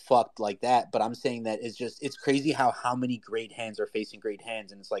you get fucked like that, but I'm saying that it's crazy how many great hands are facing great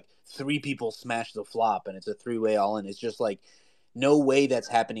hands, and it's like 3 people smash the flop and it's a 3-way all in. It's just like no way that's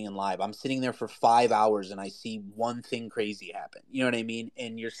happening in live. I'm sitting there for 5 hours and I see one thing crazy happen. You know what I mean?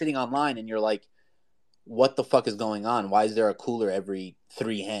 And you're sitting online and you're like, what the fuck is going on? Why is there a cooler every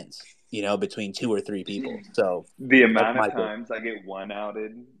 3 hands, between 2 or 3 people? So the amount of times I get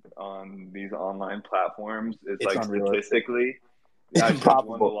one-outed on these online platforms is like statistically, I should have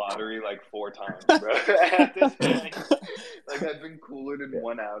won the lottery like 4 times, bro. At this point, like I've been coolered and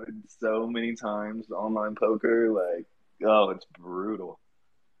one-outed so many times online poker, like, oh, it's brutal.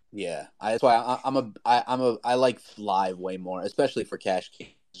 Yeah, that's why I like live way more, especially for cash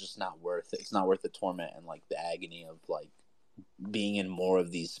king. It's just not worth it. It's not worth the torment and like the agony of like being in more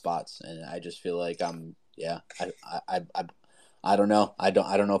of these spots. And I just feel like I don't know. I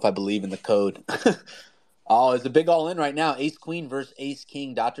don't know if I believe in the code. Oh, it's a big all in right now. Ace Queen versus Ace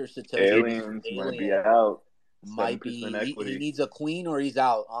King. Dr. Satoshi. Aliens might be out. Might be. He needs a queen or he's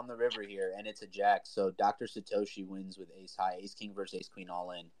out on the river here, and it's a jack. So Dr. Satoshi wins with Ace High. Ace King versus Ace Queen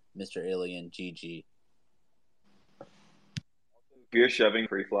all in. Mr. Alien, GG. If you're shoving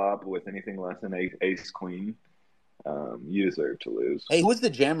free flop with anything less than Ace Queen, you deserve to lose. Hey, who's the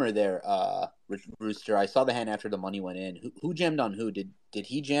jammer there, Rooster? I saw the hand after the money went in. Who jammed on who? Did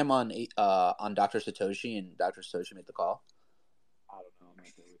he jam on Dr. Satoshi and Dr. Satoshi made the call? I don't know. I'm not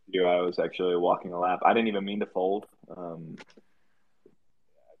there with you. I was actually walking a lap. I didn't even mean to fold. I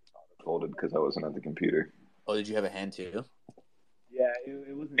folded because I wasn't at the computer. Oh, did you have a hand too? Yeah,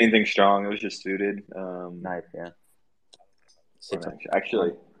 it wasn't anything strong. It was just suited. Nice, yeah.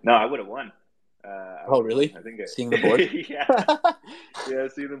 Actually, no, I would have won. Oh, really? I think seeing the board? Yeah,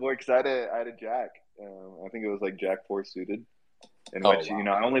 seeing the board because I had a jack. I think it was like jack 4 suited, in which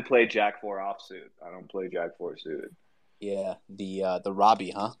I only play jack 4 offsuit. I don't play jack 4 suited. Yeah, the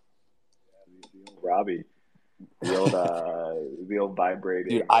Robbie, huh? Yeah, the old Robbie, the old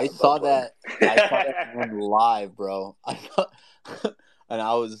vibrating. Dude, I saw that. I saw that one live, bro. And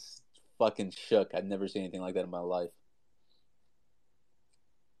I was fucking shook. I'd never seen anything like that in my life.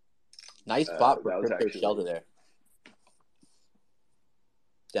 Nice spot for Crypto Shelter there.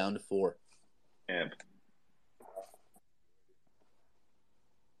 Down to 4. Amp.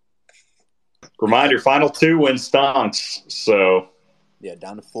 Reminder, final 2 win Stonks. So yeah,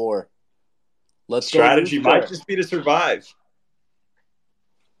 down to 4. Let's strategy might just be to survive.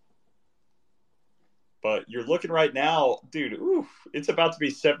 But you're looking right now, dude, it's about to be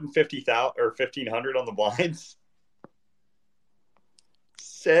 750,000 or 1,500 on the blinds.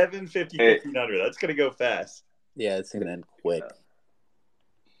 750, 1500. That's going to go fast. Yeah, it's gonna end quick.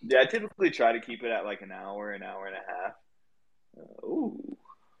 Yeah, I typically try to keep it at like an hour and a half. Ooh,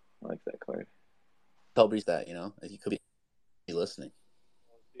 I like that card. Tell Breeze that, he could be listening.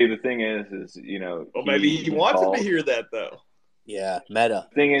 See, the thing is, well, maybe he wants him to hear that though. Yeah, meta.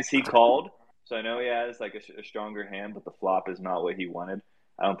 The thing is, he called, so I know he has like a stronger hand, but the flop is not what he wanted.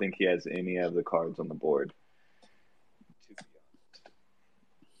 I don't think he has any of the cards on the board.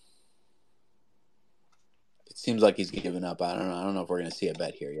 It seems like he's giving up. I don't know if we're gonna see a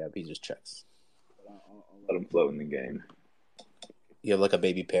bet here. Yeah, he just checks. I'll let him float in the game. You have like a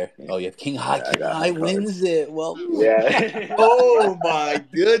baby pair. Oh, you have King High. Yeah, King High wins it. Well, yeah. Oh my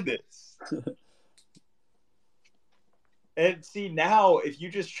goodness. And see now, if you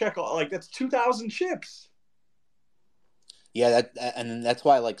just check, like that's 2,000 chips. Yeah, and that's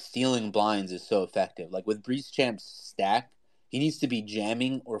why like stealing blinds is so effective. Like with Breeze Champ's stack, he needs to be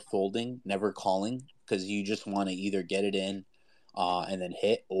jamming or folding, never calling, because you just want to either get it in, and then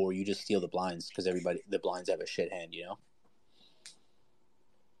hit, or you just steal the blinds because the blinds have a shit hand,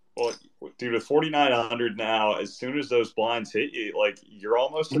 Well, dude, with 4,900 now, as soon as those blinds hit you, like you're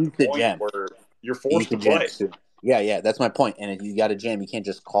almost at the point where you're forced to play. Yeah, that's my point. And you got to jam. You can't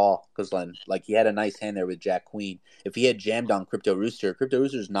just call because then, like, he had a nice hand there with Jack Queen. If he had jammed on Crypto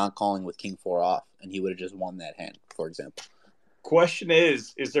Rooster's not calling with King 4 off, and he would have just won that hand, for example. Question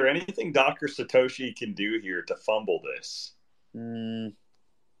is there anything Dr. Satoshi can do here to fumble this?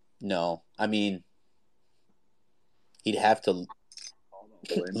 No. I mean, he'd have to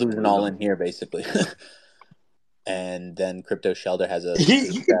lose an all in here, basically. And then Crypto Shelter has a...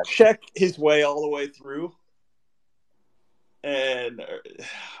 He can check his way all the way through.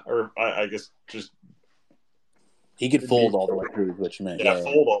 Or I guess just... He could fold all the way through, is what you meant. Yeah,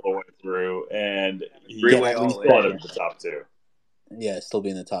 fold all the way through, and he all still in the top two. Yeah, still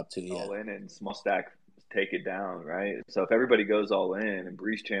be in the top two, yeah. All in and small stack take it down, right? So if everybody goes all in and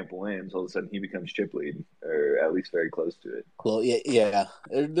Breeze Champ wins, all of a sudden he becomes chip lead, or at least very close to it. Well, yeah.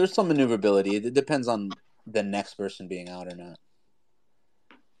 There's some maneuverability. It depends on the next person being out or not.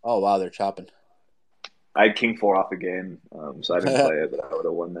 Oh, wow, they're chopping. I had King 4 off again, so I didn't play it, but I would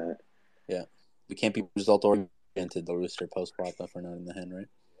have won that. Yeah. We can't be result-oriented. The Rooster post-flop if we're not in the hand, right?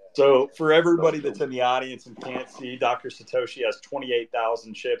 So for everybody that's in the audience and can't see, Dr. Satoshi has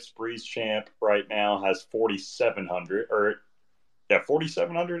 28,000 chips. Breeze Champ right now has 4,700.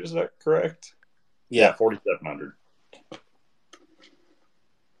 4,700, is that correct? Yeah, 4,700.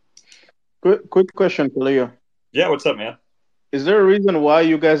 Quick question for Leo. Yeah, what's up, man? Is there a reason why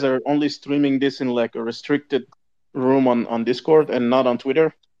you guys are only streaming this in like a restricted room on Discord and not on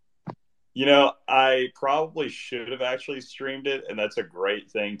Twitter? I probably should have actually streamed it, and that's a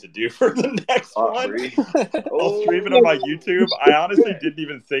great thing to do for the next one. I'll stream it on my YouTube. I honestly didn't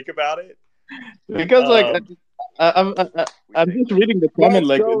even think about it. Because, I'm just reading the comment,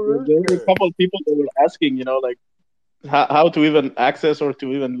 like, there's a couple of people that were asking, how to even access or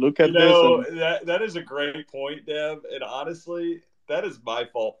to even look at this. That is a great point, Dev, and honestly, that is my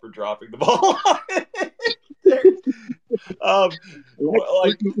fault for dropping the ball. How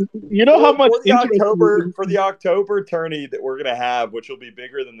much for the October tourney that we're gonna have, which will be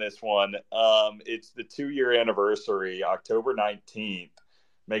bigger than this one. It's the 2-year anniversary, October 19th.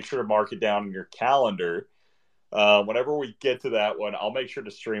 Make sure to mark it down in your calendar. Whenever we get to that one, I'll make sure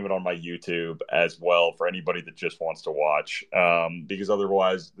to stream it on my YouTube as well for anybody that just wants to watch. Because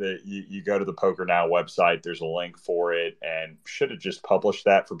otherwise, you go to the Poker Now website, there's a link for it, and should have just published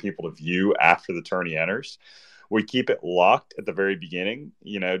that for people to view after the tourney enters. We keep it locked at the very beginning,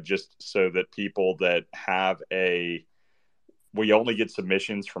 just so that people that have we only get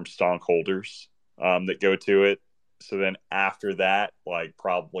submissions from Stonk holders that go to it. So then after that,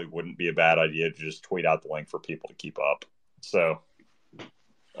 probably wouldn't be a bad idea to just tweet out the link for people to keep up. So,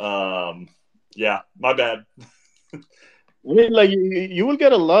 yeah, my bad. I mean, you will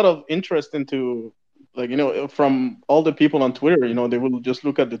get a lot of interest into, from all the people on Twitter. They will just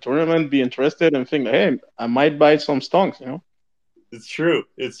look at the tournament, be interested, and think, hey, I might buy some Stonks. It's true.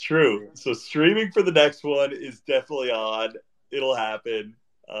 So streaming for the next one is definitely on. It'll happen.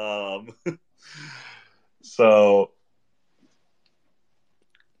 So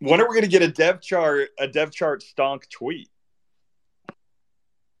when are we going to get a dev chart Stonk tweet?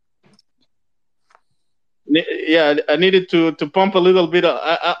 Yeah, I needed to pump a little bit.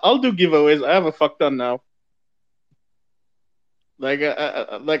 I'll do giveaways. I have a fuck ton now. I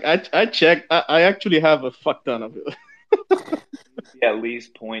checked. I actually have a fuck ton of it. At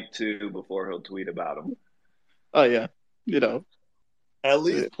least 0.2 before he'll tweet about them. Oh yeah, At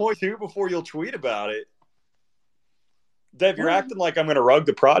least 0.2 before you'll tweet about it. Dave, you're acting like I'm going to rug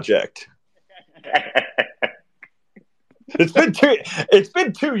the project. It's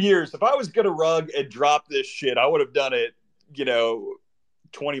been 2 years. If I was going to rug and drop this shit, I would have done it,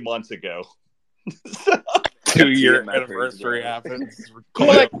 20 months ago. 2-year anniversary happens.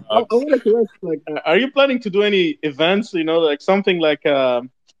 I want to ask, are you planning to do any events? Like something like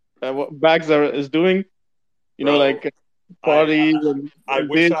what Bags is doing? Bro, like parties. I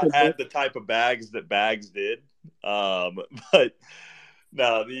wish I had the type of bags that Bags did, but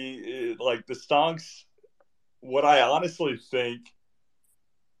no, the Stonks. What I honestly think,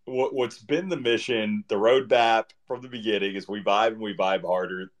 what's been the mission, the roadmap from the beginning is we vibe and we vibe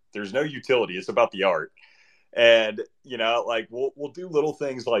harder. There's no utility. It's about the art. And, we'll do little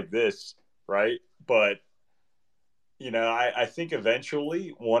things like this, right? But, I think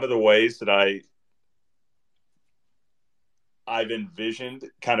eventually one of the ways that I've envisioned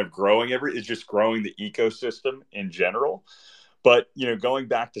kind of growing is just growing the ecosystem in general. But, going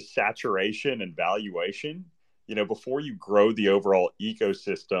back to saturation and valuation, before you grow the overall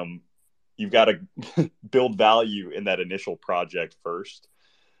ecosystem, you've got to build value in that initial project first.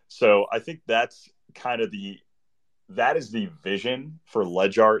 So I think that's kind of that is the vision for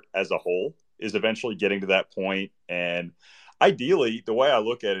ledge art as a whole, is eventually getting to that point. And ideally, the way I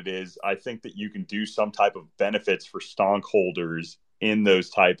look at it is I think that you can do some type of benefits for stonk holders in those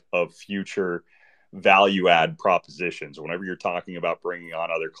type of future value add propositions. Whenever you're talking about bringing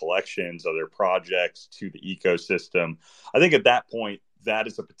on other collections, other projects to the ecosystem, I think at that point, that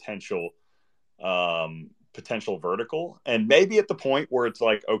is a potential vertical. And maybe at the point where it's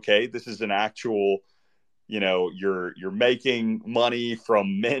like, okay, this is an actual, you're making money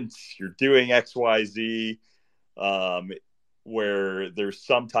from mints, you're doing XYZ, where there's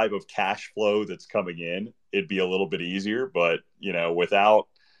some type of cash flow that's coming in, it'd be a little bit easier. But, without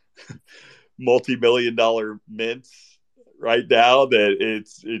multi-million-dollar mints right now, that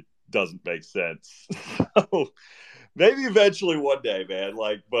it doesn't make sense. So maybe eventually one day, man.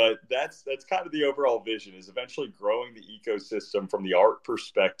 But that's kind of the overall vision, is eventually growing the ecosystem from the art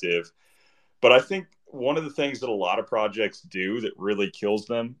perspective. But I think one of the things that a lot of projects do that really kills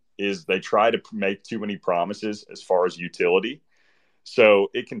them is they try to make too many promises as far as utility. So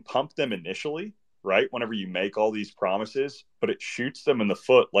it can pump them initially, right? Whenever you make all these promises, but it shoots them in the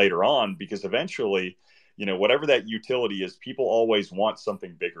foot later on, because eventually, whatever that utility is, people always want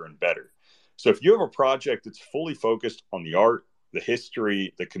something bigger and better. So if you have a project that's fully focused on the art, the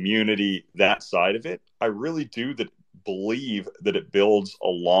history, the community, that side of it, I really do believe that it builds a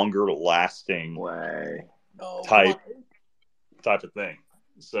longer lasting type of thing.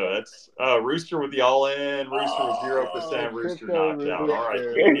 So that's Rooster with the all in, Rooster with 0%, Rooster knocked out. All right,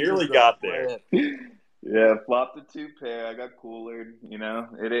 you nearly got there. Yeah, flop the 2 pair. I got cooler.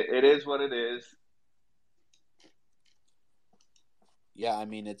 It is what it is. Yeah, I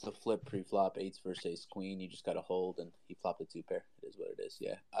mean, it's a flip pre-flop, 8s versus ace queen. You just got to hold, and he flopped a 2 pair. It is what it is,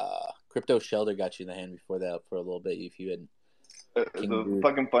 yeah. Crypto Shelter got you in the hand before that for a little bit. If you hadn't. The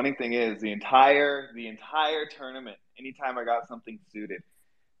fucking funny thing is, the entire tournament, anytime I got something suited,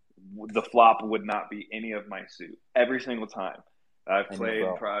 the flop would not be any of my suit. Every single time. I've played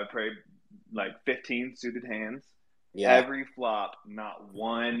like 15 suited hands. Yeah. Every flop, not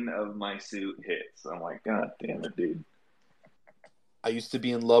one of my suit hits. I'm like, God damn it, dude. I used to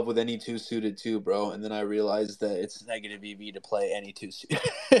be in love with any 2 suited too, bro, and then I realized that it's negative EV to play any 2 suited.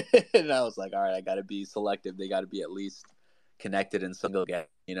 And I was like, all right, I got to be selective. They got to be at least connected in single game,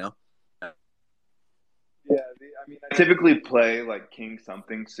 Yeah, I typically play like king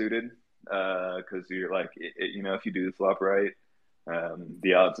something suited, because you're like, if you do the flop right,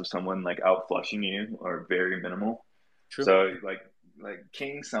 the odds of someone like out flushing you are very minimal. True. So like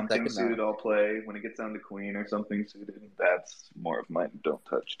king something suited, I'll play. When it gets down to queen or something suited, that's more of my don't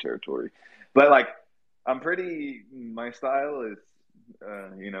touch territory. But my style is,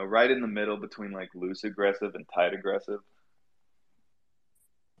 right in the middle between like loose aggressive and tight aggressive.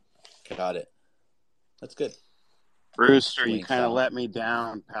 Got it. That's good. Rooster, you kind of let me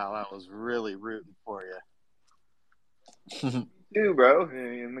down, pal. I was really rooting for you. Do, bro.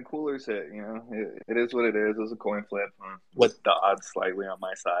 In the coolers hit, it is what it is. It was a coin flip with the odds slightly on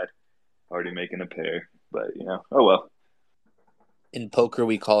my side. Already making a pair, but oh well. In poker,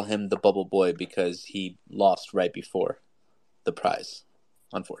 we call him the bubble boy because he lost right before the prize,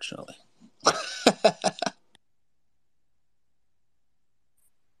 unfortunately. I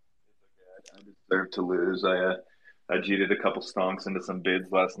deserve to lose. I cheated a couple stonks into some bids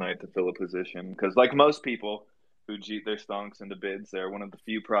last night to fill a position, because like most people who cheat their stonks into bids, they're one of the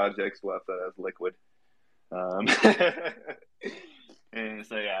few projects left that has liquid. And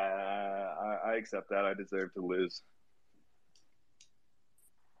so I accept that. I deserve to lose.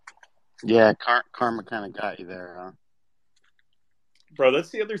 Yeah, karma kind of got you there, huh? Bro, that's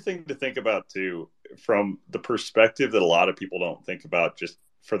the other thing to think about too, from the perspective that a lot of people don't think about, just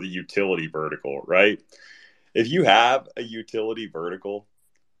for the utility vertical, right? If you have a utility vertical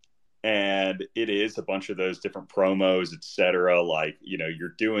and it is a bunch of those different promos, etc., like,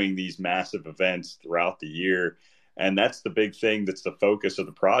 you're doing these massive events throughout the year, and that's the big thing, that's the focus of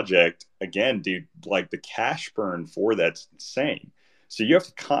the project. Again, dude, like, the cash burn for that's insane. So you have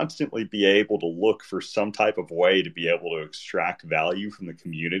to constantly be able to look for some type of way to be able to extract value from the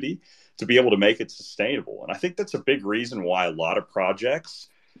community to be able to make it sustainable. And I think that's a big reason why a lot of projects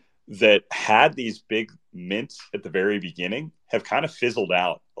that had these big mints at the very beginning have kind of fizzled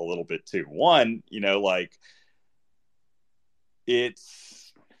out a little bit too. One, like,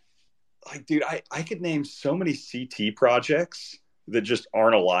 it's like, dude, I could name so many CT projects that just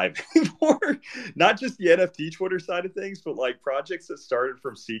aren't alive anymore. Not just the NFT Twitter side of things, but like projects that started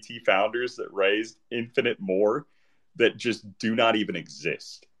from CT founders that raised infinite more that just do not even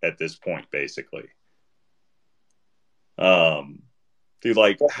exist at this point, basically. Dude,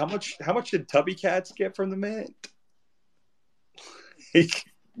 like, how much did Tubby Cats get from the mint?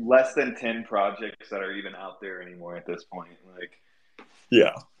 Less than 10 projects that are even out there anymore at this point. Like,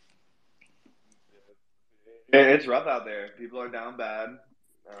 yeah, it's rough out there. People are down bad,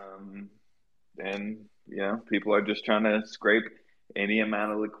 and people are just trying to scrape any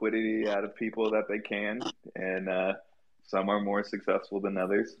amount of liquidity out of people that they can, and some are more successful than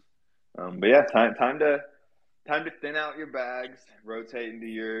others. But yeah, time to thin out your bags, rotate into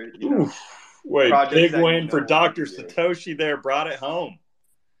your wait, big win for Dr. Satoshi there, brought it home.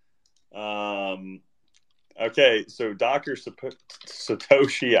 Okay, so Dr.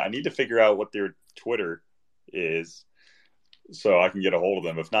 Satoshi, I need to figure out what their Twitter is so I can get a hold of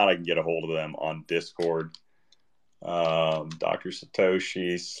them. If not, I can get a hold of them on Discord. Dr.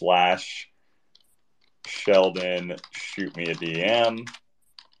 Satoshi / Sheldon, shoot me a DM.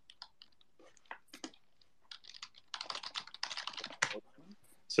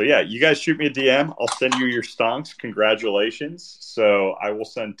 So yeah, you guys shoot me a DM. I'll send you your stonks. Congratulations. So I will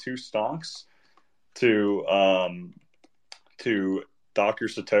send 2 stonks to Dr.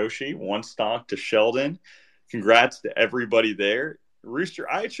 Satoshi, 1 stonk to Sheldon. Congrats to everybody there. Rooster,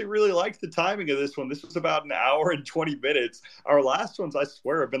 I actually really liked the timing of this one. This was about an hour and 20 minutes. Our last ones, I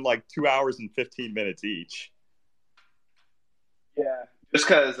swear, have been like 2 hours and 15 minutes each. Yeah, just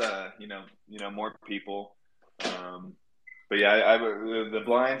because more people. But yeah, the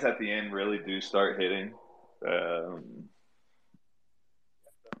blinds at the end really do start hitting.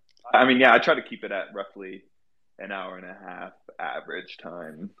 I try to keep it at roughly an hour and a half average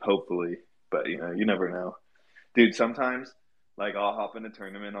time, hopefully. But you never know, dude. Sometimes, like, I'll hop in a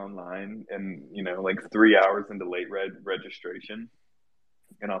tournament online, and like 3 hours into late registration,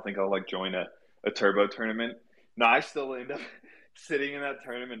 and I'll think I'll like join a turbo tournament. No, I still end up sitting in that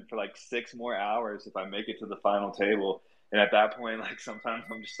tournament for like 6 more hours if I make it to the final table. And at that point, like, sometimes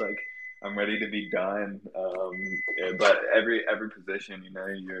I'm just like, I'm ready to be done. But every position,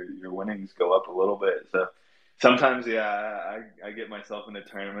 your winnings go up a little bit. So sometimes, yeah, I get myself into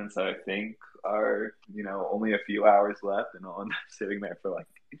tournaments that I think are, only a few hours left, and I'll end up sitting there for like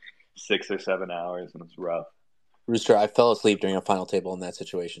 6 or 7 hours, and it's rough. Rooster, I fell asleep during a final table in that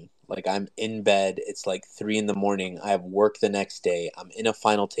situation. Like, I'm in bed. It's like 3 a.m. I have work the next day. I'm in a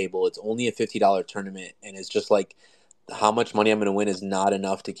final table. It's only a $50 tournament, and it's just like, how much money I'm going to win is not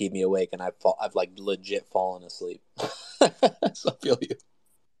enough to keep me awake, and I've like legit fallen asleep. So I feel you.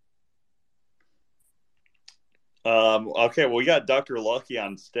 Okay, well, we got Dr. Lucky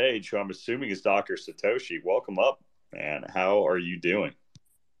on stage, who I'm assuming is Dr. Satoshi. Welcome up, man. How are you doing?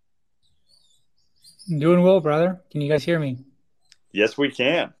 I'm doing well, brother. Can you guys hear me? Yes, we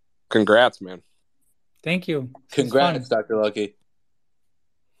can. Congrats, man. Thank you. Congrats, Dr. Lucky.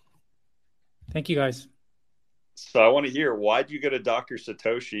 Thank you, guys. So I want to hear, why'd you go to Dr.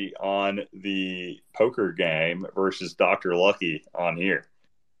 Satoshi on the poker game versus Dr. Lucky on here?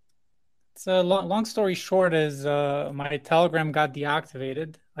 It's a long story short is my Telegram got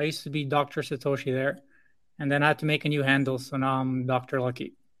deactivated. I used to be Dr. Satoshi there, and then I had to make a new handle, so now I'm Dr.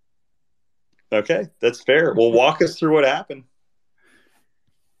 Lucky. Okay, that's fair. Well, walk us through what happened.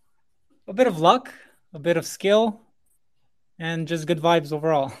 A bit of luck, a bit of skill, and just good vibes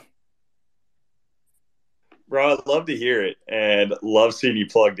overall. Bro, I'd love to hear it, and love seeing you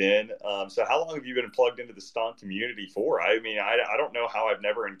plugged in. So how long have you been plugged into the Stonk community for? I mean, I don't know how I've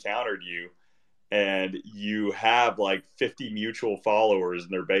never encountered you, and you have like 50 mutual followers,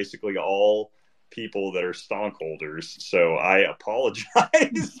 and they're basically all people that are Stonk holders. So I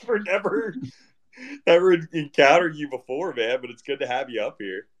apologize for never encountering you before, man, but it's good to have you up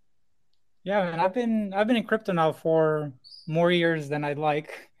here. Yeah, man, I've been in crypto now for more years than I'd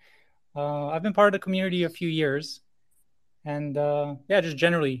like. I've been part of the community a few years, and yeah, just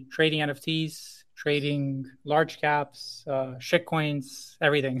generally trading NFTs, trading large caps, shit coins,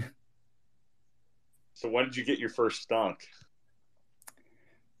 everything. So when did you get your first stunk?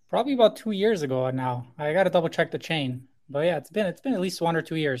 Probably about 2 years ago now. I got to double check the chain, but yeah, it's been at least 1 or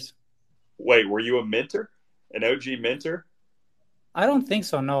 2 years. Wait, were you a minter? An OG minter? I don't think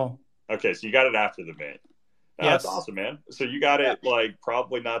so. No. Okay, so you got it after the mint. No, that's Yes. awesome, man. So you got Yeah. it like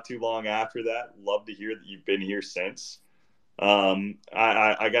probably not too long after that. Love to hear that you've been here since. I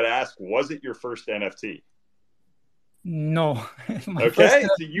got to ask, was it your first NFT? No. My first Okay,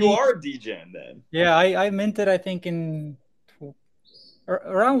 so you NFT. are a DGen then. Yeah, I minted. I think in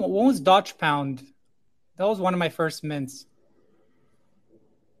around when was Dodge Pound? That was one of my first mints.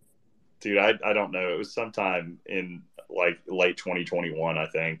 Dude, I don't know. It was sometime in like late 2021, I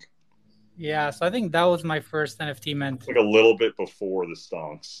think. Yeah, so I think that was my first NFT mint. Like a little bit before the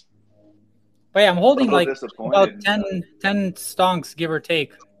stonks. But yeah, I'm holding A little like about disappointed. 10 stonks, give or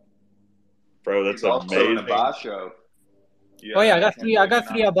take. Bro, that's He's also an amazing. Abasho. You Oh yeah, can't I got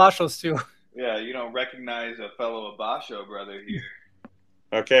three Abashos too. Yeah, you don't recognize a fellow Abasho brother here.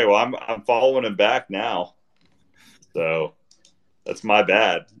 Okay, well I'm following him back now. So that's my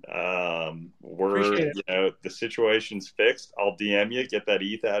bad. Appreciate it. The situation's fixed. I'll DM you, get that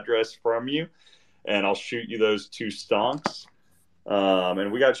ETH address from you, and I'll shoot you those two stonks.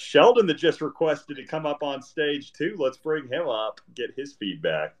 And we got Sheldon that just requested to come up on stage too. Let's bring him up, get his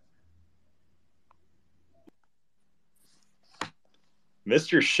feedback.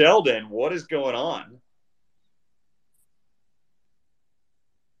 Mr. Sheldon, what is going on?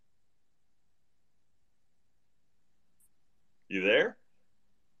 You there?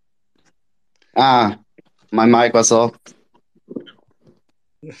 My mic was off.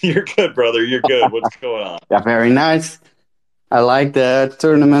 You're good, brother. You're good. What's going on? Yeah, very nice. I like the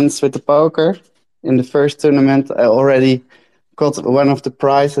tournaments with the poker. In the first tournament, I already got one of the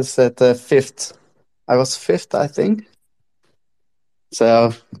prizes at the fifth. I was fifth, I think.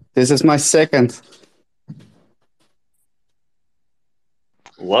 So this is my second.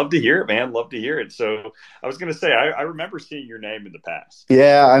 Love to hear it, man. Love to hear it. So I was going to say, I remember seeing your name in the past.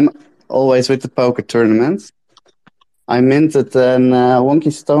 Yeah, I'm always with the poker tournaments. I minted an Wonky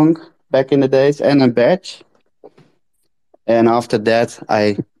Stonk back in the days and a badge. And after that,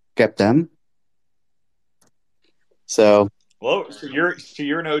 I kept them. So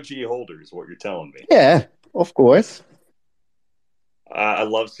you're an OG holder, is what you're telling me. Yeah, of course. I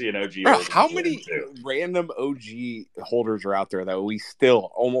love seeing OG Bro, holders. how many random OG holders are out there that we still,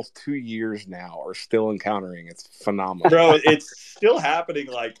 almost 2 years now, are still encountering? It's phenomenal. Bro, it's still happening.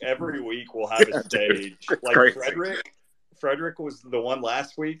 Like every week we'll have a stage. Like crazy. Frederick was the one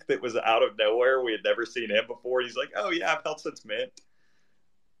last week that was out of nowhere. We had never seen him before. He's like, oh yeah, I've held since mint.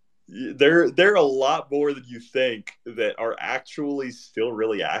 There are a lot more than you think that are actually still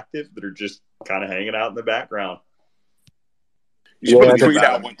really active that are just kind of hanging out in the background. You should put a tweet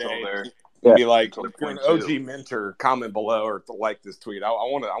about out it one until day they're- and be like, until if you're an point two. OG mentor, comment below or to like this tweet.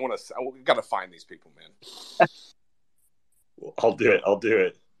 We got to find these people, man. I'll do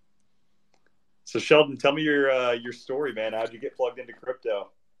it. So Sheldon, tell me your story, man. How'd you get plugged into crypto?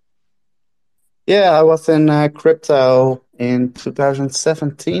 Yeah, I was in crypto in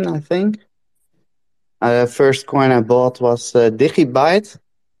 2017, I think. The first coin I bought was Digibyte.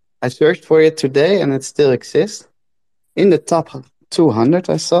 I searched for it today, and it still exists. In the top 200,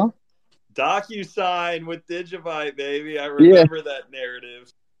 I saw. DocuSign with Digibyte, baby. I remember that narrative.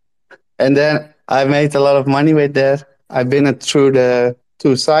 And then I made a lot of money with that. I've been through the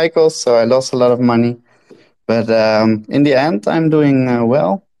 2 cycles, so I lost a lot of money. But in the end, I'm doing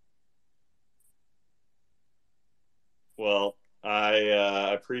well. Well,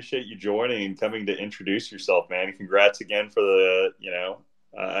 I appreciate you joining and coming to introduce yourself, man. Congrats again for the,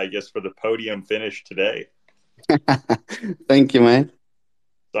 I guess for the podium finish today. Thank you, man.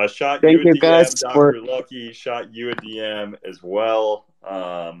 So I shot Thank you a you, guys, DM. Dr. Lucky shot you a DM as well.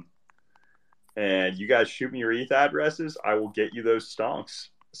 And you guys shoot me your ETH addresses. I will get you those stonks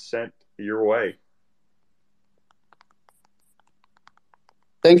sent your way.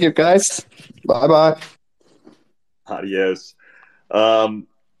 Thank you, guys. Bye-bye. Adios.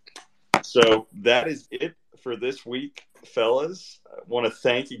 So that is it for this week, fellas. I want to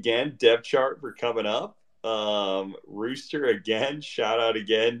thank again DevChart for coming up. Rooster again, shout out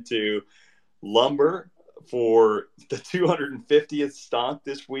again to Lumber for the 250th stonk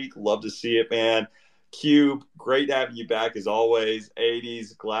this week. Love to see it, man. Cube, great having you back as always.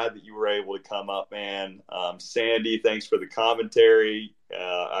 80s, glad that you were able to come up, man. Sandy, thanks for the commentary.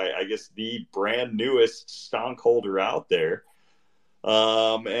 I guess the brand newest stonk holder out there.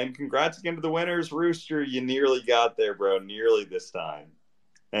 And congrats again to the winners. Rooster, you nearly got there, bro. Nearly this time.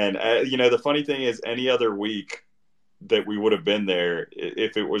 And, the funny thing is, any other week that we would have been there,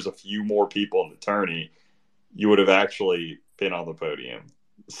 if it was a few more people in the tourney, you would have actually been on the podium.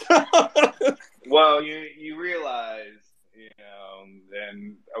 Well, you realize,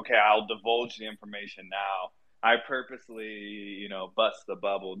 and okay, I'll divulge the information now. I purposely, bust the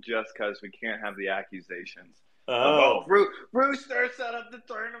bubble just because we can't have the accusations. Oh, Rooster set up the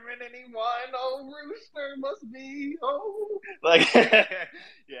tournament and he won. Oh, Rooster must be. Oh, yeah,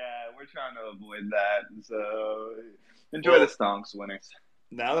 we're trying to avoid that. So enjoy the Stonks winners.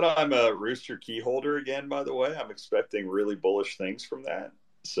 Now that I'm a Rooster key holder again, by the way, I'm expecting really bullish things from that.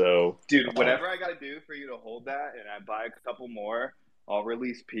 So, dude, whatever I got to do for you to hold that, and I buy a couple more, I'll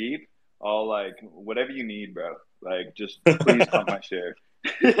release Peep. I'll whatever you need, bro. Just please pump my share.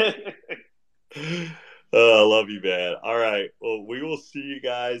 I love you, man. All right. Well, we will see you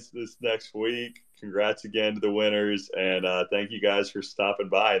guys this next week. Congrats again to the winners, and thank you guys for stopping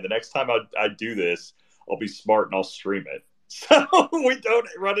by. And the next time I do this, I'll be smart and I'll stream it. So we don't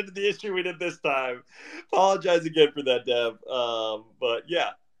run into the issue we did this time. Apologize again for that, Dev. But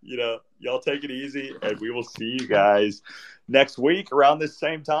yeah, y'all take it easy, and we will see you guys next week around this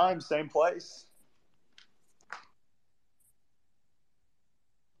same time, same place.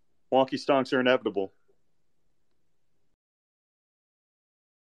 Wonky stonks are inevitable.